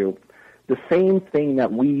around to the same thing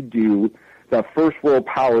that we do, that first world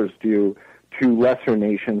powers do to lesser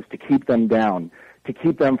nations to keep them down, to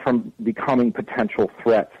keep them from becoming potential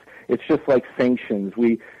threats. It's just like sanctions.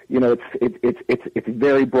 It's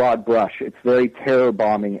very broad brush. It's very terror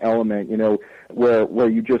bombing element, where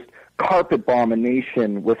you just carpet bomb a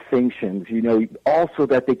nation with sanctions, also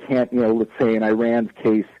that they can't, let's say in Iran's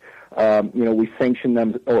case, we sanction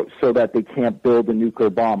them so that they can't build a nuclear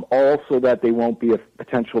bomb, also that they won't be a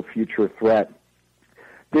potential future threat.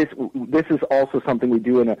 This is also something we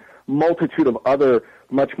do in a multitude of other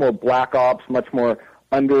much more black ops, much more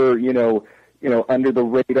under the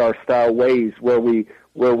radar style ways where we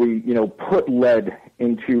put lead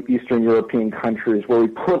into Eastern European countries, where we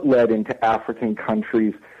put lead into African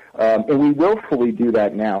countries, and we willfully do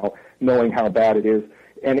that now, knowing how bad it is,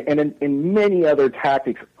 and in many other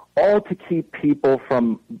tactics, all to keep people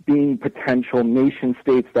from being potential nation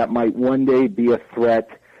states that might one day be a threat.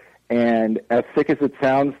 And as sick as it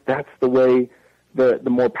sounds, that's the way the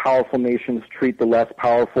more powerful nations treat the less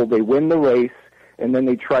powerful. They win the race, and then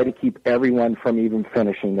they try to keep everyone from even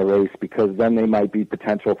finishing the race because then they might be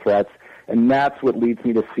potential threats. And that's what leads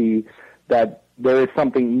me to see that there is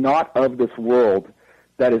something not of this world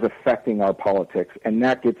that is affecting our politics, and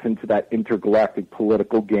that gets into that intergalactic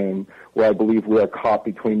political game where I believe we are caught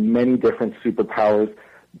between many different superpowers.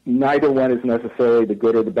 Neither one is necessarily the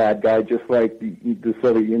good or the bad guy, just like the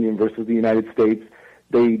Soviet Union versus the United States.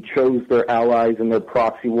 They chose their allies and their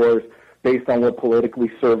proxy wars based on what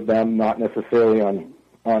politically served them, not necessarily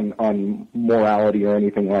on morality or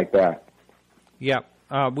anything like that. Yeah,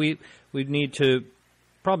 we need to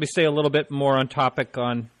probably stay a little bit more on topic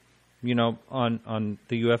on the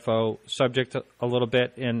UFO subject a little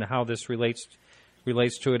bit and how this relates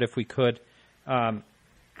to it, if we could.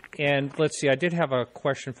 And let's see, I did have a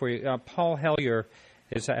question for you. Paul Hellyer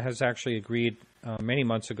has actually agreed many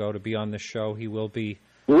months ago to be on this show. He will be.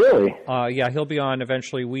 Really? Yeah, he'll be on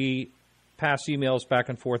eventually. We pass emails back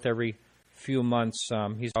and forth every few months.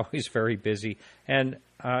 He's always very busy. And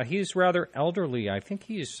he's rather elderly. I think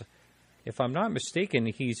he's, if I'm not mistaken,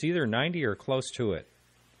 he's either 90 or close to it.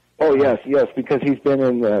 Oh, yes, because he's been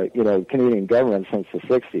in the Canadian government since the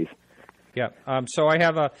 60s. Yeah. So I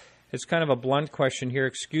have it's kind of a blunt question here.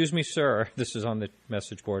 Excuse me, sir. This is on the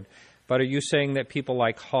message board. But are you saying that people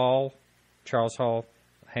like Charles Hall,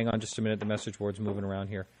 hang on just a minute, the message board's moving around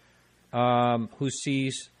here, who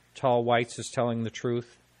sees tall whites as telling the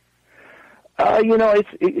truth? Charles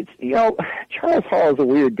Hall is a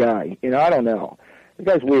weird guy. I don't know. The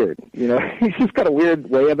guy's weird. He's just got a weird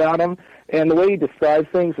way about him. And the way he describes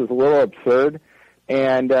things is a little absurd.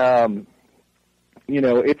 And,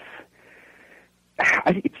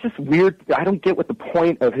 it's just weird. I don't get what the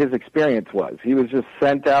point of his experience was. He was just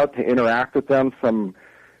sent out to interact with them, some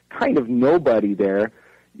kind of nobody there,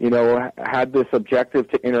 had this objective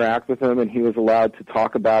to interact with him, and he was allowed to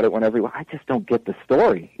talk about it whenever I just don't get the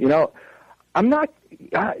story. It's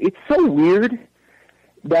so weird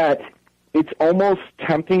that it's almost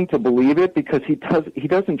tempting to believe it because he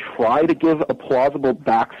doesn't try to give a plausible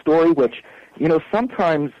backstory, which,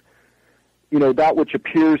 sometimes, that which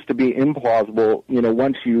appears to be implausible,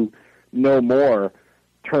 once you know more,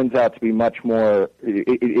 turns out to be much more,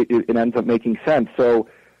 it ends up making sense. So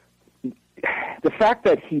the fact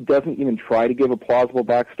that he doesn't even try to give a plausible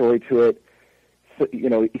backstory to it,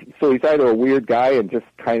 so he's either a weird guy and just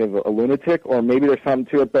kind of a lunatic, or maybe there's something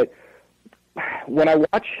to it, but when I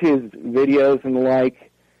watch his videos and the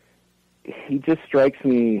like, he just strikes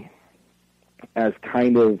me as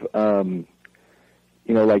kind of,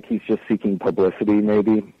 like he's just seeking publicity,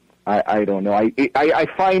 maybe. I don't know. I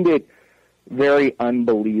find it very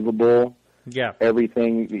unbelievable. Yeah.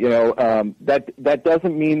 Everything, that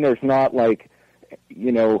doesn't mean there's not, a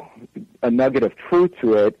nugget of truth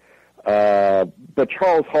to it. But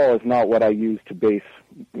Charles Hall is not what I use to base,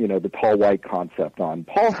 the tall white concept on.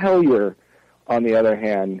 Paul Hellyer, on the other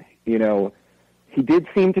hand, he did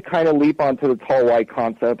seem to kind of leap onto the tall white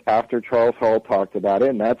concept after Charles Hall talked about it,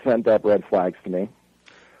 and that sent up red flags to me.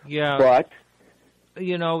 Yeah. But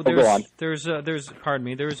there's pardon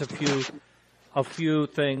me, there's a few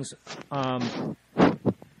things. Of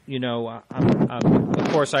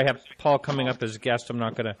course, I have Paul coming up as a guest. I'm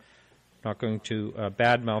not going to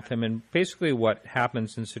badmouth him. And basically, what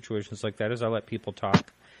happens in situations like that is I let people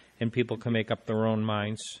talk, and people can make up their own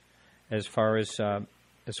minds as far as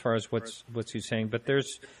what's he's saying. But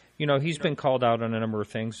there's, he's been called out on a number of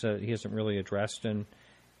things that he hasn't really addressed, and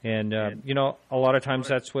a lot of times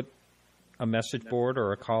that's what a message board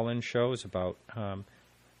or a call-in show is about.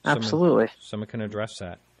 Absolutely, someone can address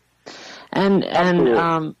that.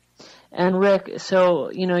 And Rick,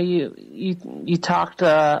 so you talked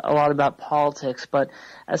a lot about politics, but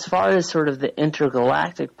as far as sort of the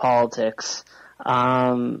intergalactic politics,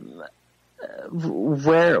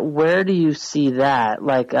 where do you see that?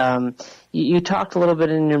 Like, you talked a little bit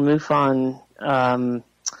in your MUFON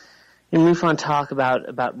talk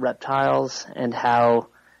about reptiles and how.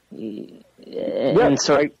 Yes,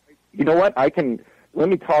 you know what? Let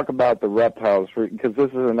me talk about the reptiles because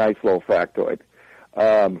this is a nice little factoid.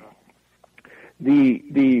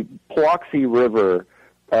 The Paluxy River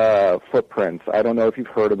footprints, I don't know if you've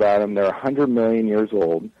heard about them. They're 100 million years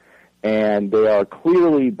old, and they are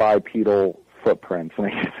clearly bipedal footprints. And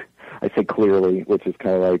I say clearly, which is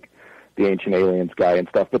kind of like the Ancient Aliens guy and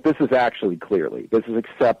stuff, but this is actually clearly. This is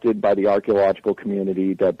accepted by the archaeological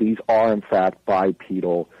community that these are, in fact,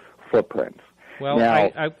 bipedal footprints. Well, now,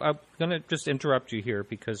 I'm going to just interrupt you here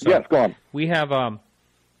because yes, go on. We have a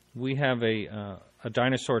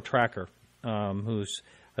dinosaur tracker who's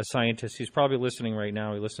a scientist. He's probably listening right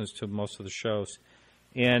now. He listens to most of the shows,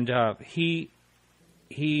 and he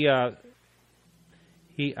I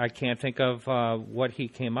can't think of what he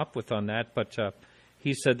came up with on that, but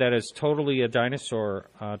he said that it's totally a dinosaur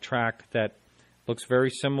track that looks very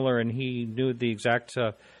similar, and he knew the exact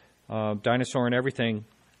dinosaur and everything.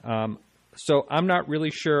 So I'm not really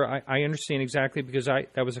sure. I understand exactly because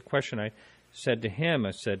that was a question I said to him.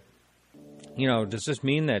 I said, does this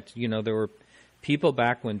mean that, there were people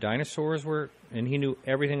back when dinosaurs were, and he knew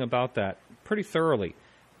everything about that pretty thoroughly.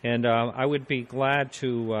 And I would be glad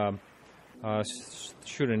to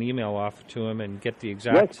shoot an email off to him and get the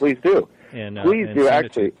exact. Yes, please do. Please do,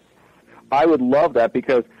 actually. I would love that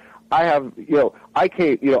because I have, I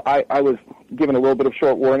was given a little bit of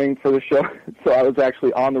short warning for the show, so I was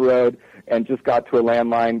actually on the road and just got to a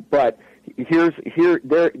landline. But there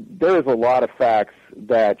is a lot of facts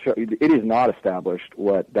that show it is not established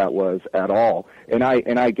what that was at all. And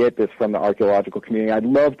I get this from the archaeological community. I'd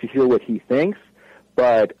love to hear what he thinks,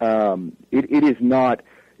 but it is not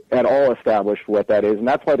at all established what that is. And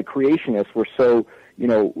that's why the creationists were so,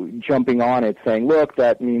 jumping on it, saying, look,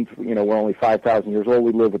 that means, we're only 5,000 years old.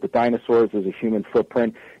 We live with the dinosaurs. There's a human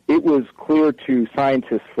footprint. It was clear to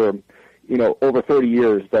scientists for, over 30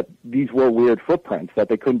 years that these were weird footprints, that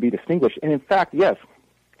they couldn't be distinguished. And in fact, yes,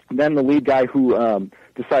 then the lead guy who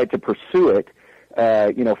decided to pursue it,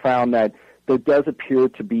 found that there does appear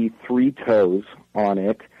to be 3 toes on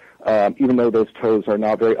it, even though those toes are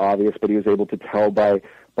not very obvious, but he was able to tell by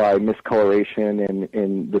miscoloration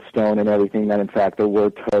in the stone and everything that in fact there were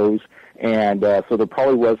toes, and so there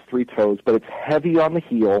probably was 3 toes, but it's heavy on the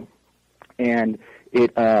heel, and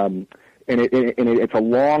it's a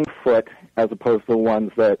long foot as opposed to the ones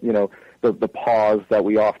that the paws that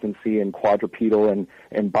we often see in quadrupedal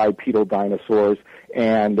and bipedal dinosaurs,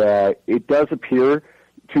 and it does appear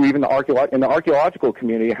to even the archaeological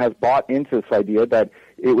community has bought into this idea that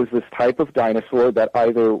it was this type of dinosaur that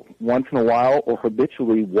either once in a while or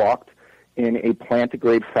habitually walked in a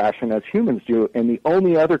plantigrade fashion as humans do, and the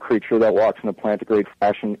only other creature that walks in a plantigrade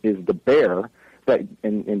fashion is the bear that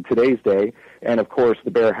in today's day, and of course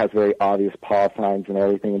the bear has very obvious paw signs and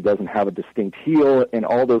everything and doesn't have a distinct heel and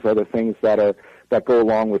all those other things that go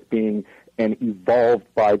along with being an evolved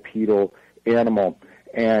bipedal animal.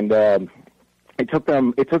 And it took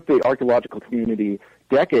the archaeological community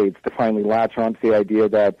decades to finally latch on to the idea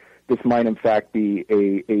that this might in fact be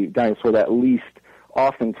a dinosaur that at least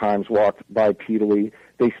oftentimes walked bipedally.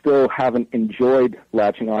 They still haven't enjoyed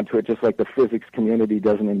latching onto it, just like the physics community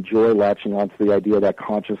doesn't enjoy latching onto the idea that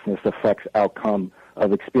consciousness affects outcome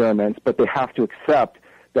of experiments, but they have to accept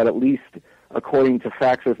that at least according to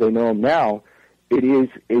facts as they know them now, it is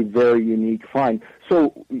a very unique find.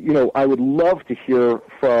 So, I would love to hear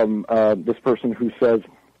from this person who says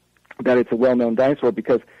that it's a well-known dinosaur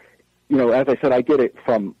because, as I said, I get it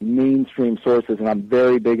from mainstream sources, and I'm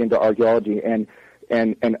very big into archaeology and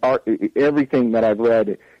everything that I've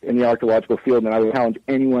read in the archaeological field, and I would challenge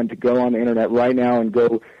anyone to go on the internet right now and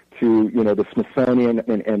go to, the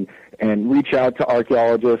Smithsonian and reach out to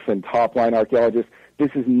archaeologists and top-line archaeologists.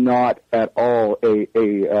 this is not at all a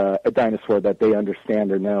dinosaur that they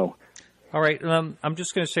understand or know. All right, I'm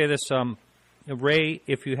just going to say this. Ray,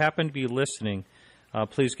 if you happen to be listening,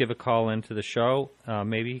 please give a call into the show.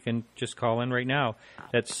 Maybe you can just call in right now.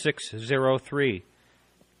 That's 603.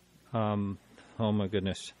 Oh, my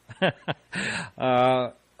goodness.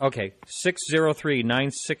 Okay,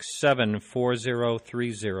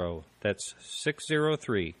 603-967-4030. That's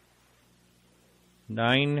 603.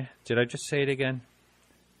 Did I just say it again?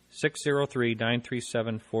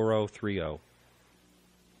 603-937-4030.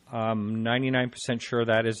 99% sure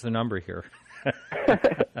that is the number here.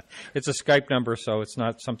 It's a Skype number, so it's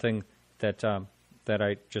not something that that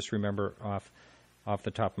I just remember off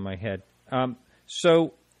the top of my head.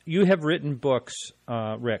 So you have written books,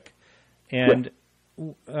 Rick, and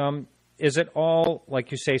is it all,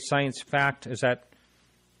 like you say, science fact? Is that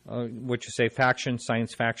what you say, faction,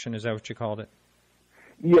 science faction? Is that what you called it?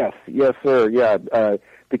 Yes, sir. Yeah,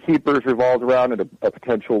 The Keepers revolves around a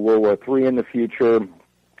potential World War III in the future,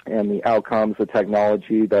 and the outcomes, the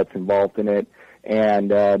technology that's involved in it. And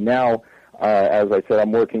now, as I said,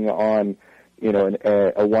 I'm working on,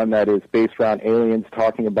 a one that is based around aliens,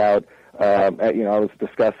 talking about, I was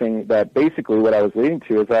discussing that basically what I was leading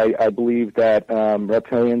to is I believe that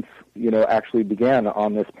reptilians, actually began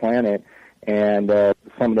on this planet, and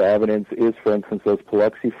some of the evidence is, for instance, those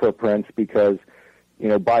Paluxy footprints, because,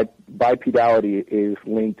 bipedality is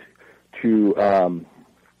linked to,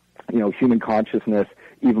 human consciousness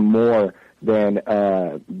even more than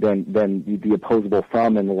the opposable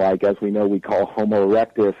thumb and the like. As we know, we call Homo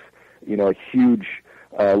erectus, a huge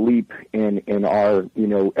leap in our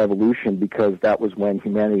evolution, because that was when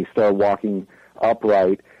humanity started walking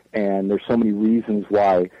upright. And there's so many reasons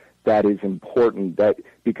why that is important. That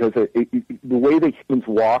because the way that humans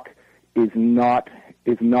walk is not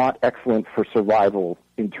excellent for survival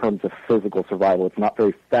in terms of physical survival. It's not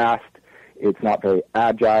very fast. It's not very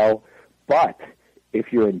agile. But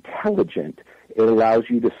if you're intelligent, it allows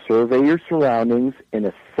you to survey your surroundings and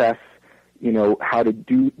assess, how to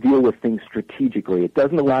deal with things strategically. It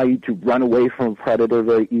doesn't allow you to run away from a predator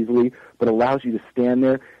very easily, but allows you to stand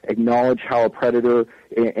there, acknowledge how a predator,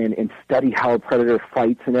 and study how a predator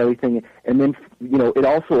fights and everything. And then, it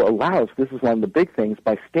also allows, this is one of the big things,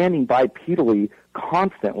 by standing bipedally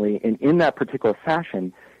constantly and in that particular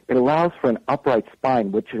fashion, it allows for an upright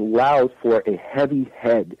spine, which allows for a heavy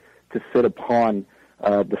head to sit upon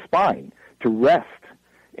the spine, to rest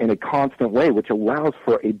in a constant way, which allows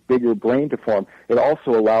for a bigger brain to form. It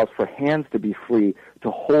also allows for hands to be free to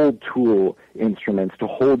hold tool instruments, to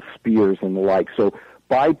hold spears and the like. So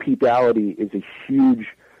bipedality is a huge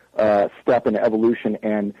step in evolution,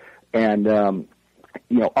 and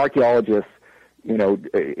archaeologists,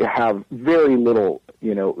 have very little,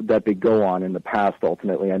 that they go on in the past.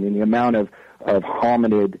 Ultimately, I mean, the amount of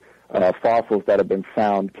hominid fossils that have been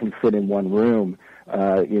found can fit in one room.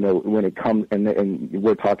 When it comes, and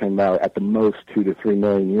we're talking about at the most 2 to 3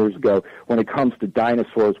 million years ago. When it comes to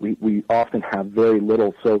dinosaurs, we often have very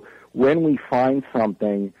little. So when we find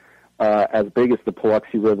something as big as the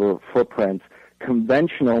Paluxy River footprints,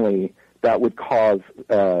 conventionally that would cause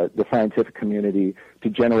the scientific community to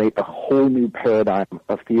generate a whole new paradigm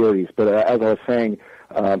of theories. But as I was saying,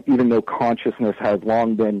 even though consciousness has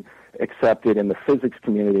long been accepted in the physics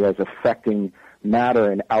community as affecting matter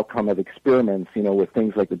and outcome of experiments, with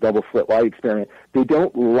things like the double slit light experiment, they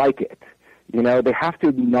don't like it. They have to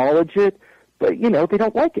acknowledge it, but, they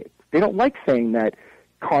don't like it. They don't like saying that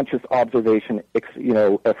conscious observation,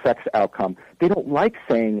 affects outcome. They don't like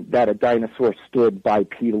saying that a dinosaur stood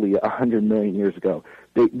bipedally 100 million years ago.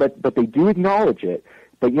 But they do acknowledge it,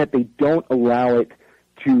 but yet they don't allow it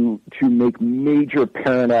to make major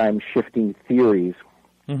paradigm-shifting theories.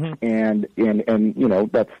 Mm-hmm. And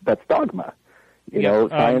that's dogma.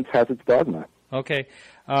 Science has its dogma. Okay.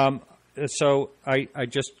 So I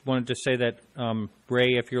just wanted to say that,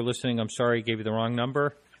 Ray, if you're listening, I'm sorry I gave you the wrong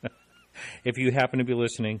number. If you happen to be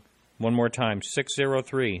listening, one more time,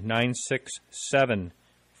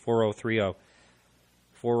 603-967-4030.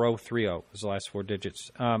 4030 is the last 4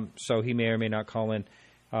 digits. So he may or may not call in.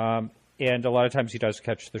 And a lot of times he does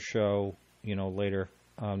catch the show, later,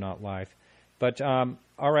 not live. But, all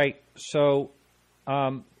right, so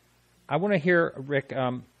I want to hear, Rick,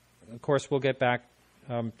 of course we'll get back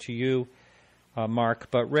to you,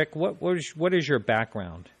 Mark, but Rick, what is your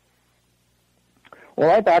background? Well,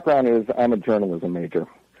 my background is I'm a journalism major.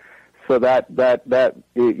 So that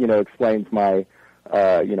explains my,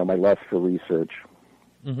 my lust for research.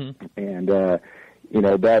 Mm-hmm. And,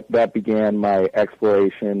 that began my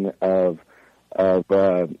exploration of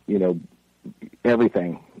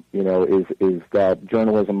everything, is that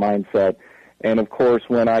journalism mindset And of course,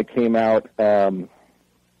 when I came out,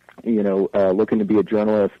 looking to be a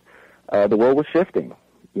journalist, the world was shifting.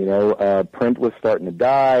 Print was starting to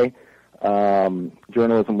die.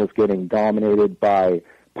 Journalism was getting dominated by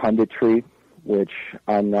punditry, which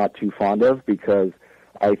I'm not too fond of, because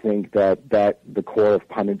I think that the core of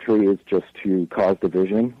punditry is just to cause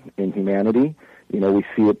division in humanity. We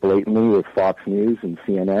see it blatantly with Fox News and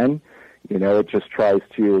CNN. It just tries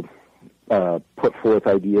to put forth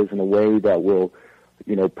ideas in a way that will,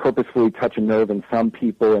 purposefully touch a nerve in some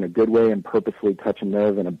people in a good way and purposefully touch a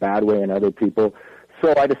nerve in a bad way in other people.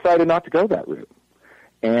 So I decided not to go that route.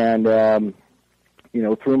 And,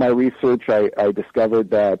 through my research, I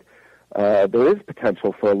discovered that there is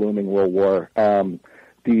potential for a looming world war.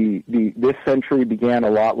 This century began a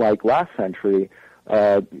lot like last century.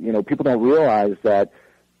 People don't realize that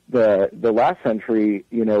the last century,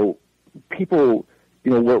 people,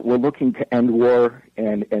 were looking to end war,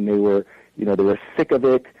 and they were sick of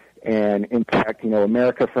it. And in fact,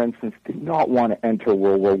 America, for instance, did not want to enter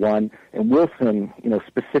World War I. And Wilson,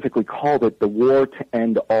 specifically called it the war to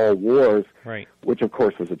end all wars, right, which of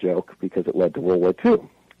course was a joke because it led to World War II.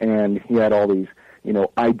 And he had all these,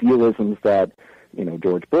 idealisms that,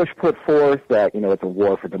 George Bush put forth, that, it's a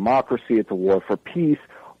war for democracy, it's a war for peace.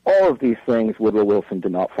 All of these things Woodrow Wilson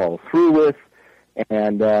did not follow through with.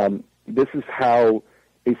 And this is how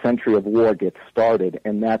a century of war gets started.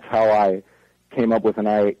 And that's how I came up with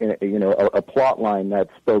a plot line that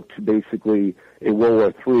spoke to basically a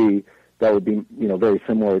World War III that would be, very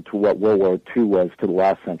similar to what World War II was to the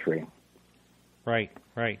last century. Right.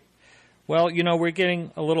 Well, we're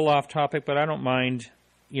getting a little off topic, but I don't mind,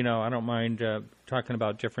 talking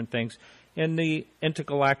about different things. In the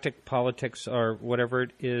intergalactic politics or whatever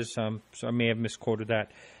it is, so I may have misquoted that.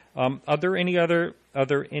 Are there any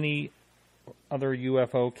other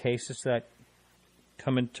UFO cases that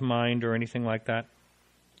come into mind or anything like that?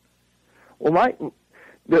 Well,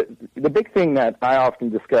 the big thing that I often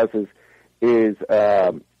discuss is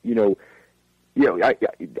I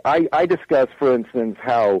discuss, for instance,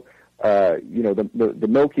 how the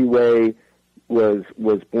Milky Way was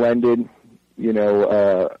blended,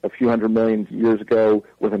 a few hundred million years ago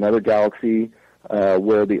with another galaxy,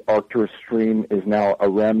 where the Arcturus stream is now a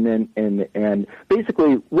remnant, and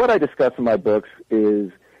basically what I discuss in my books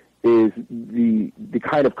is the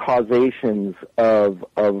kind of causations of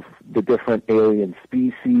the different alien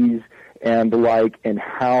species and the like, and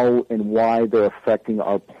how and why they're affecting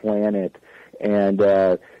our planet. And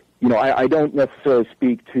I don't necessarily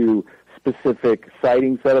speak to specific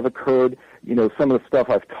sightings that have occurred. Some of the stuff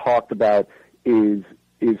I've talked about is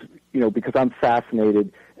because I'm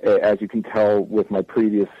fascinated, as you can tell with my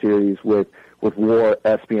previous series, with war,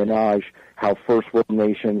 espionage, how first world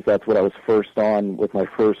nations, that's what I was first on with my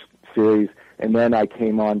first series, and then I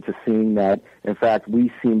came on to seeing that, in fact,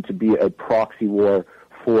 we seem to be a proxy war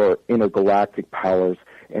for intergalactic powers.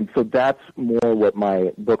 And so that's more what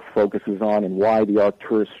my book focuses on, and why the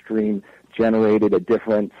Arcturus stream generated a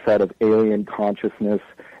different set of alien consciousness,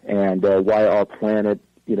 and why our planet,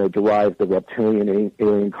 derived the reptilian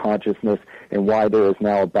alien consciousness, and why there is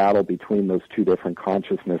now a battle between those two different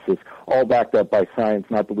consciousnesses, all backed up by science,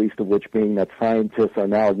 not the least of which being that scientists are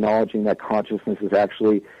now acknowledging that consciousness is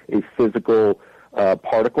actually a physical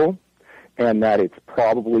particle, and that it's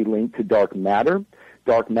probably linked to dark matter.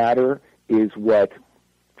 Dark matter is what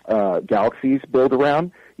galaxies build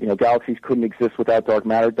around. Galaxies couldn't exist without dark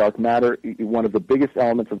matter. Dark matter, one of the biggest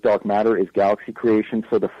elements of dark matter is galaxy creation.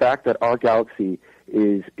 So the fact that our galaxy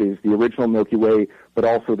is the original Milky Way, but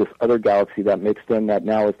also this other galaxy that mixed in that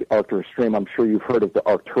now is the Arcturus stream. I'm sure you've heard of the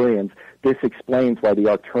Arcturians. This explains why the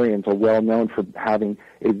Arcturians are well known for having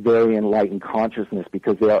a very enlightened consciousness,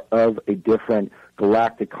 because they are of a different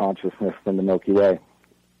galactic consciousness than the Milky Way.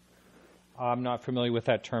 I'm not familiar with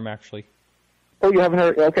that term, actually. Oh, you haven't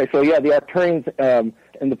heard? Okay, so yeah, the Arcturians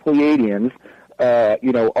and the Pleiadians, are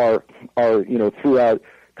throughout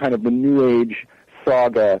kind of the New Age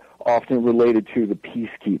saga, often related to the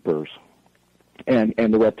peacekeepers, and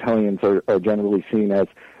the reptilians are generally seen as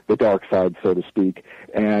the dark side, so to speak.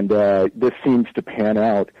 And this seems to pan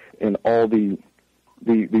out in all the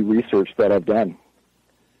research that I've done.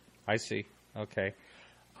 I see. Okay.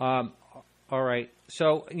 All right.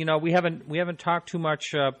 So we haven't talked too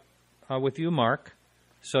much with you, Mark.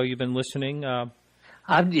 So you've been listening.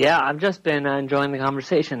 I've just been enjoying the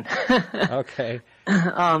conversation. Okay.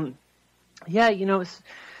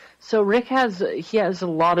 So Rick has a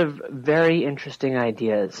lot of very interesting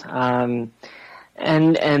ideas, and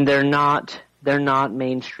they're not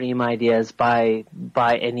mainstream ideas by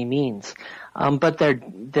any means, but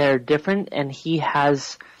they're different, and he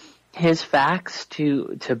has his facts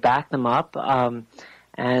to back them up,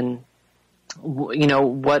 and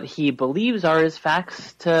what he believes are his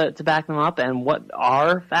facts to back them up, and what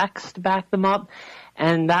are facts to back them up.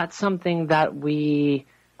 And that's something that we,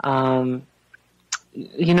 when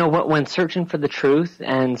searching for the truth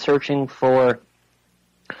and searching for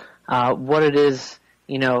what it is,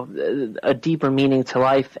 a deeper meaning to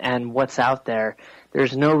life and what's out there,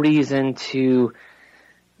 there's no reason to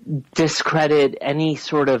discredit any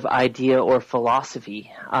sort of idea or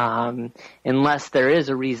philosophy, unless there is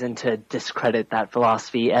a reason to discredit that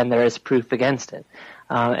philosophy and there is proof against it.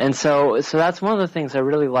 And so that's one of the things I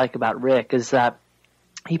really like about Rick, is that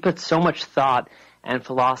he puts so much thought and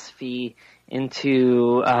philosophy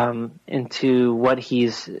into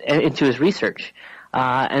his research.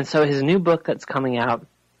 And so his new book that's coming out,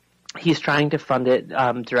 he's trying to fund it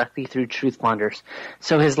directly through Truth Funders.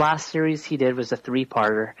 So his last series he did was a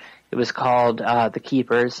 3-parter. It was called The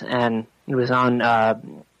Keepers, and it was on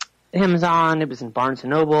Amazon. It was in Barnes &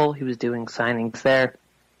 Noble. He was doing signings there.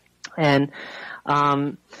 And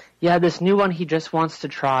this new one, he just wants to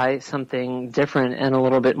try something different and a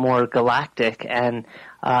little bit more galactic. And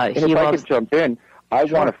if I could jump in, I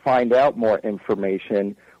want to find out more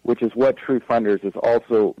information, which is what Truth Funders is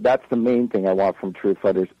also. That's the main thing I want from Truth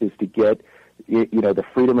Funders, is to get, the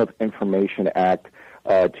Freedom of Information Act,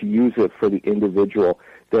 to use it for the individual.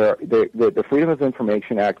 The Freedom of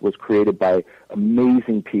Information Act was created by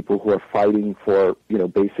amazing people who are fighting for,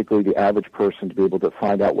 basically the average person to be able to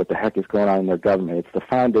find out what the heck is going on in their government. It's the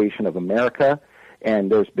foundation of America, and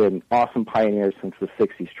there's been awesome pioneers since the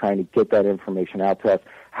 60s trying to get that information out to us.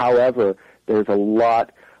 However, there's a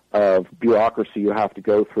lot of bureaucracy you have to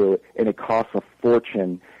go through, and it costs a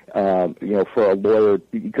fortune, for a lawyer,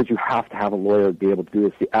 because you have to have a lawyer to be able to do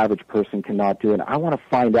this. The average person cannot do it. And I want to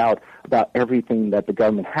find out about everything that the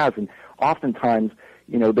government has, and oftentimes,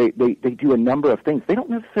 they do a number of things. They don't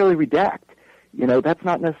necessarily redact. That's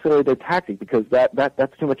not necessarily their tactic, because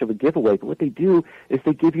that's too much of a giveaway. But what they do is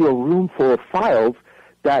they give you a room full of files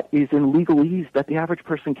that is in legalese that the average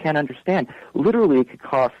person can't understand. Literally, it could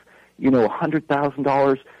cost,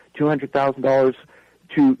 $100,000, $200,000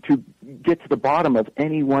 to get to the bottom of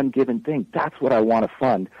any one given thing. That's what I want to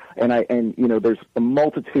fund. And there's a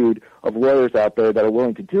multitude of lawyers out there that are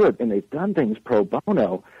willing to do it, and they've done things pro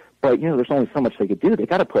bono, but there's only so much they could do. They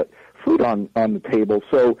got to put food on the table.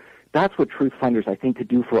 So that's what Truth Funders, I think, could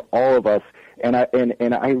do for all of us. And I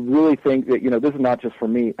really think that, this is not just for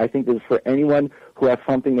me. I think this is for anyone who has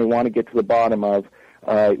something they want to get to the bottom of.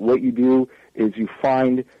 What you do is you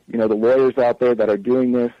find, the lawyers out there that are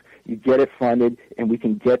doing this, you get it funded, and we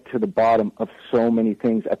can get to the bottom of so many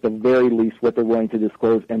things, at the very least what they're willing to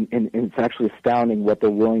disclose, and it's actually astounding what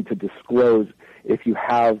they're willing to disclose if you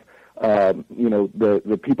have,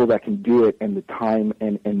 the people that can do it, and the time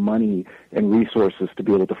and money and resources to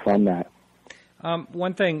be able to fund that.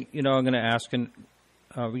 One thing, I'm going to ask, and,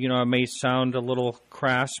 it may sound a little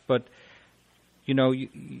crass, but,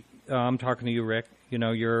 I'm talking to you, Rick.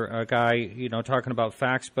 You're a guy, talking about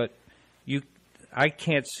facts, but I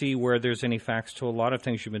can't see where there's any facts to a lot of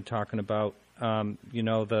things you've been talking about. For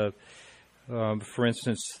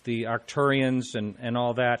instance, the Arcturians and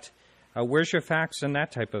all that. Where's your facts in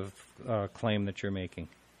that type of claim that you're making?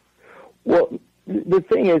 Well, the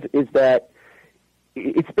thing is that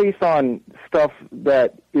it's based on stuff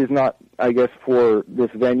that is not, I guess, for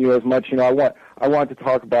this venue as much. I want to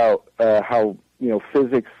talk about how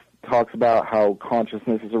physics talks about how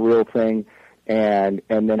consciousness is a real thing, and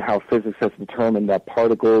then how physics has determined that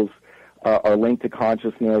particles are linked to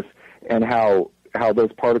consciousness, and how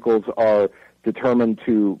those particles are determined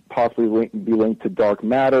to possibly be linked to dark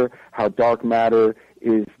matter, how dark matter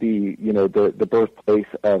is the birthplace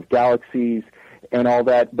of galaxies and all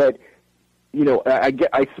that. But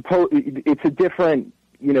I suppose it's a different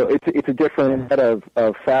it's a different set of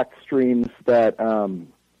fact streams that I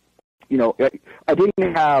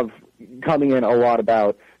didn't have coming in a lot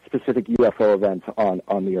about specific UFO events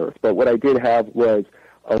on the Earth, but what I did have was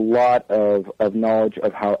a lot of knowledge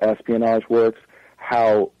of how espionage works,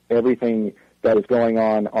 how everything that is going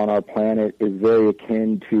on our planet is very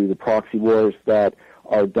akin to the proxy wars that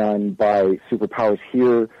are done by superpowers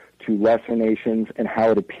here to lesser nations, and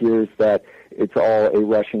how it appears that it's all a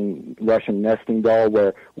Russian nesting doll,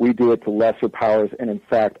 where we do it to lesser powers, and in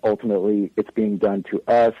fact, ultimately, it's being done to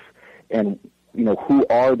us. And who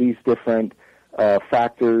are these different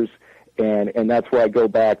factors? And that's where I go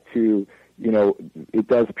back to, it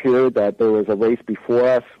does appear that there was a race before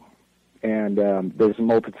us, and there's a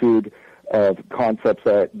multitude of concepts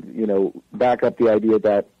that back up the idea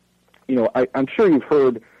that I'm sure you've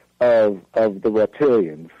heard of the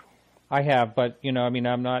reptilians. I have, but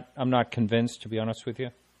I'm not convinced, to be honest with you.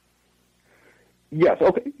 Yes.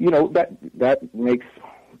 Okay. That makes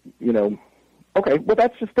Okay. Well,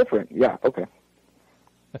 that's just different. Yeah. Okay.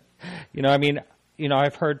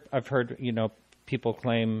 I've heard people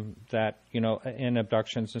claim that in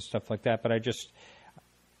abductions and stuff like that, but I just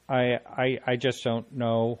don't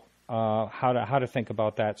know how to think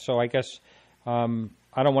about that. So I guess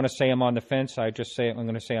I don't want to say I'm on the fence. I'm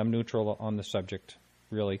going to say I'm neutral on the subject,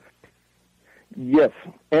 really. Yes,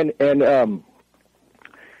 and then the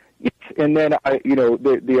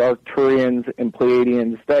Arcturians and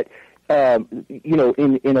Pleiadians that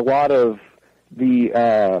in a lot of the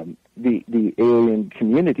alien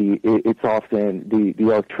community, it's often the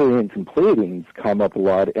Arcturians and Pleiadians come up a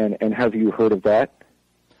lot. And have you heard of that?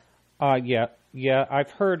 Yeah,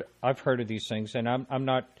 I've heard of these things, and I'm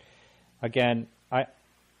not. Again,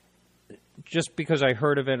 just because I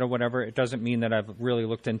heard of it or whatever, it doesn't mean that I've really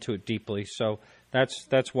looked into it deeply. So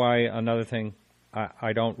that's why another thing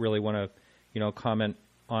I don't really want to comment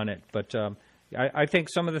on it. But I think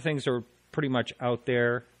some of the things are pretty much out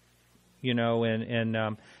there,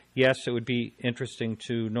 and yes, it would be interesting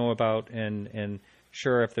to know about, and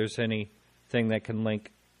sure, if there's anything that can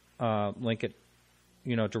link it,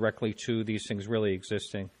 directly to these things really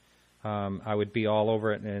existing, I would be all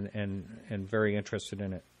over it and very interested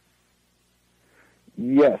in it.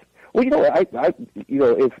 Yes. Well, if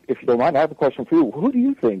you don't mind, I have a question for you. Who do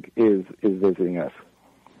you think is visiting us?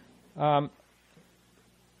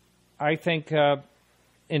 I think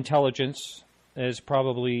intelligence is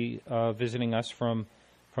probably visiting us from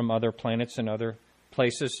other planets and other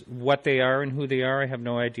places. What they are and who they are, I have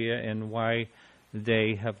no idea, and why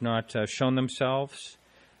they have not shown themselves.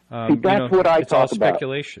 See, that's what I it's talk all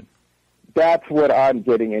speculation. About. That's what I'm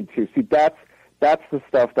getting into. See, that's the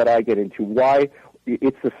stuff that I get into. Why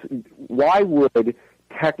would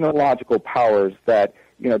technological powers that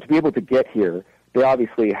to be able to get here, they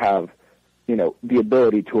obviously have the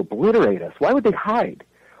ability to obliterate us. Why would they hide?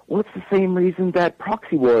 Well, it's the same reason that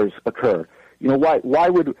proxy wars occur. Why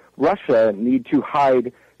would Russia need to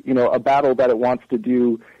hide a battle that it wants to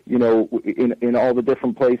do in all the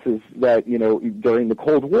different places that during the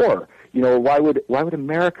Cold War? Why would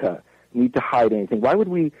America need to hide anything? Why would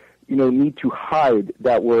we need to hide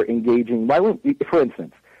that we're engaging? Why would, for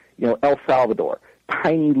instance, El Salvador,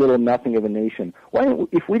 tiny little nothing of a nation.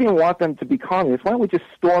 If we didn't want them to be communists, why don't we just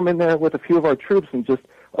storm in there with a few of our troops and just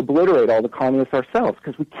obliterate all the communists ourselves?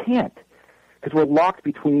 Because we can't. Because we're locked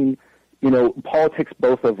between, politics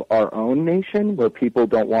both of our own nation, where people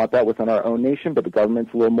don't want that within our own nation, but the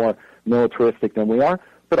government's a little more militaristic than we are,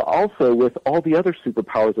 but also with all the other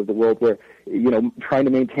superpowers of the world where, trying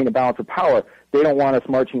to maintain a balance of power. They don't want us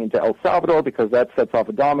marching into El Salvador because that sets off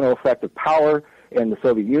a domino effect of power, and the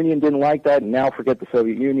Soviet Union didn't like that, and now forget the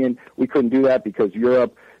Soviet Union. We couldn't do that because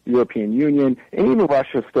Europe, the European Union, and even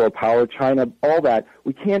Russia is still a power, China, all that.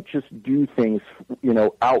 We can't just do things,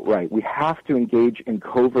 outright. We have to engage in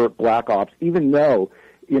covert black ops, even though,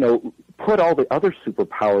 put all the other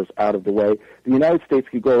superpowers out of the way. The United States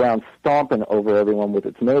could go around stomping over everyone with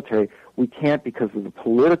its military. We can't because of the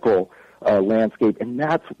political landscape, and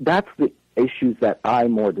that's the issues that I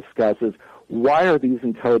more discuss is why are these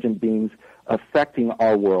intelligent beings affecting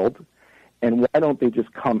our world, and why don't they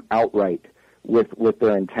just come outright with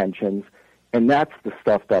their intentions? And that's the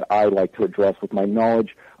stuff that I like to address with my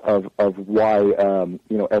knowledge of why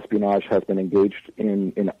espionage has been engaged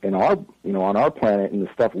in our on our planet and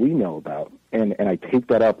the stuff we know about. And I take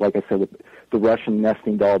that up, like I said, with the Russian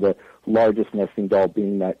nesting doll, the largest nesting doll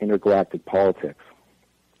being that intergalactic politics.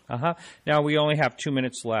 Now we only have 2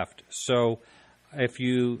 minutes left, so if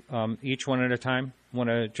you each one at a time want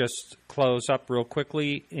to just close up real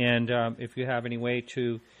quickly, and if you have any way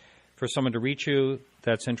for someone to reach you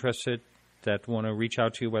that's interested, that want to reach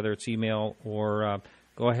out to you, whether it's email or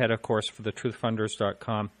go ahead, of course, for the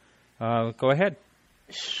truthfunders.com. Go ahead.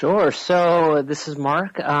 Sure. So this is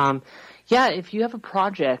Mark. If you have a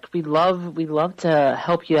project, we'd love to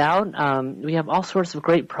help you out. We have all sorts of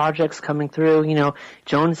great projects coming through.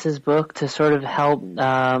 Jonas's book to sort of help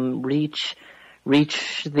reach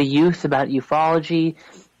the youth about ufology.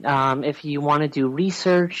 If you want to do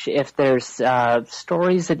research, if there's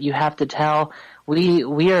stories that you have to tell,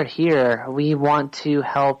 we are here. We want to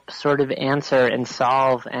help sort of answer and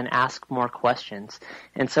solve and ask more questions.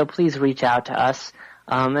 And so please reach out to us.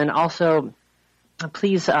 And also,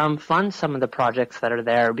 please fund some of the projects that are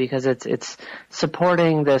there, because it's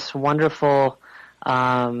supporting this wonderful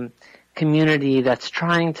community that's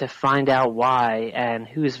trying to find out why and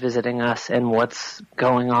who's visiting us and what's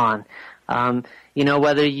going on.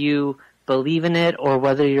 Whether you believe in it or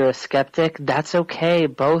whether you're a skeptic, that's okay.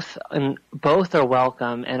 Both are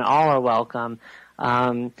welcome, and all are welcome.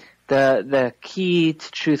 The key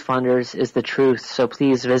to Truth Funders is the truth. So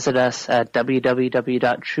please visit us at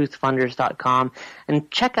www.truthfunders.com and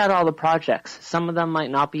check out all the projects. Some of them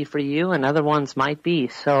might not be for you, and other ones might be.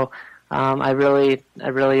 So I really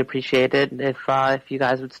appreciate it if you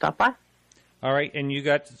guys would stop by. All right, and you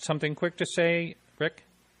got something quick to say, Rick?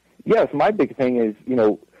 Yes, my big thing is,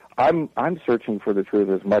 I'm searching for the truth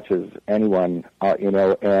as much as anyone,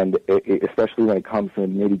 and especially when it comes to the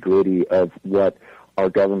nitty-gritty of what our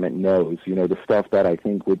government knows, the stuff that I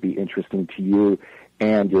think would be interesting to you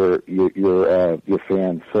and your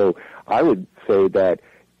fans. So I would say that,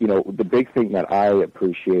 the big thing that I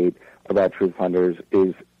appreciate about Truth Funders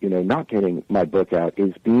is, not getting my book out,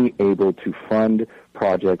 is being able to fund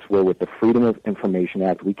projects where with the Freedom of Information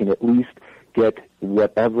Act, we can at least get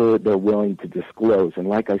whatever they're willing to disclose. And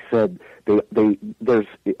like I said, there's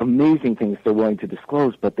amazing things they're willing to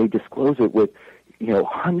disclose, but they disclose it with,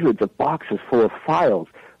 hundreds of boxes full of files.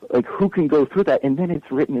 Like, who can go through that? And then it's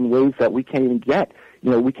written in ways that we can't even get,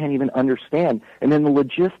 we can't even understand. And then the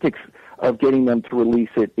logistics of getting them to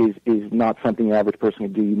release it is not something the average person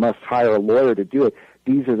can do. You must hire a lawyer to do it.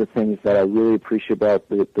 These are the things that I really appreciate about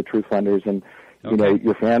the Truth Funders, and,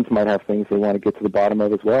 your fans might have things they want to get to the bottom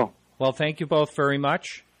of as well. Well, thank you both very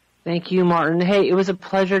much. Thank you, Martin. Hey, it was a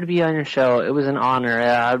pleasure to be on your show. It was an honor.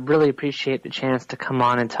 I really appreciate the chance to come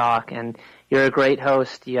on and talk. And you're a great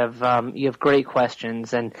host. You have great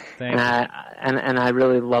questions, and I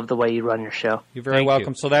really love the way you run your show. You're very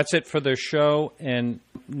welcome. So that's it for the show. And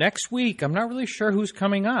next week, I'm not really sure who's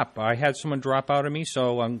coming up. I had someone drop out of me,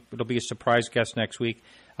 so it'll be a surprise guest next week.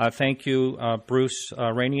 Thank you, Bruce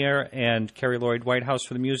Rainier and Carrie Lloyd Whitehouse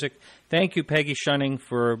for the music. Thank you, Peggy Shunning,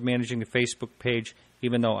 for managing the Facebook page,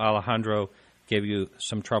 even though Alejandro gave you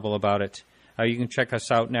some trouble about it. You can check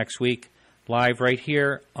us out next week, live right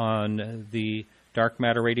here on the Dark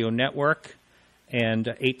Matter Radio Network,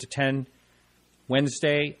 and 8 to 10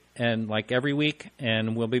 Wednesday, and like every week.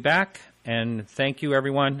 And we'll be back. And thank you,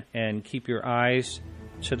 everyone, and keep your eyes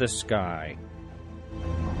to the sky.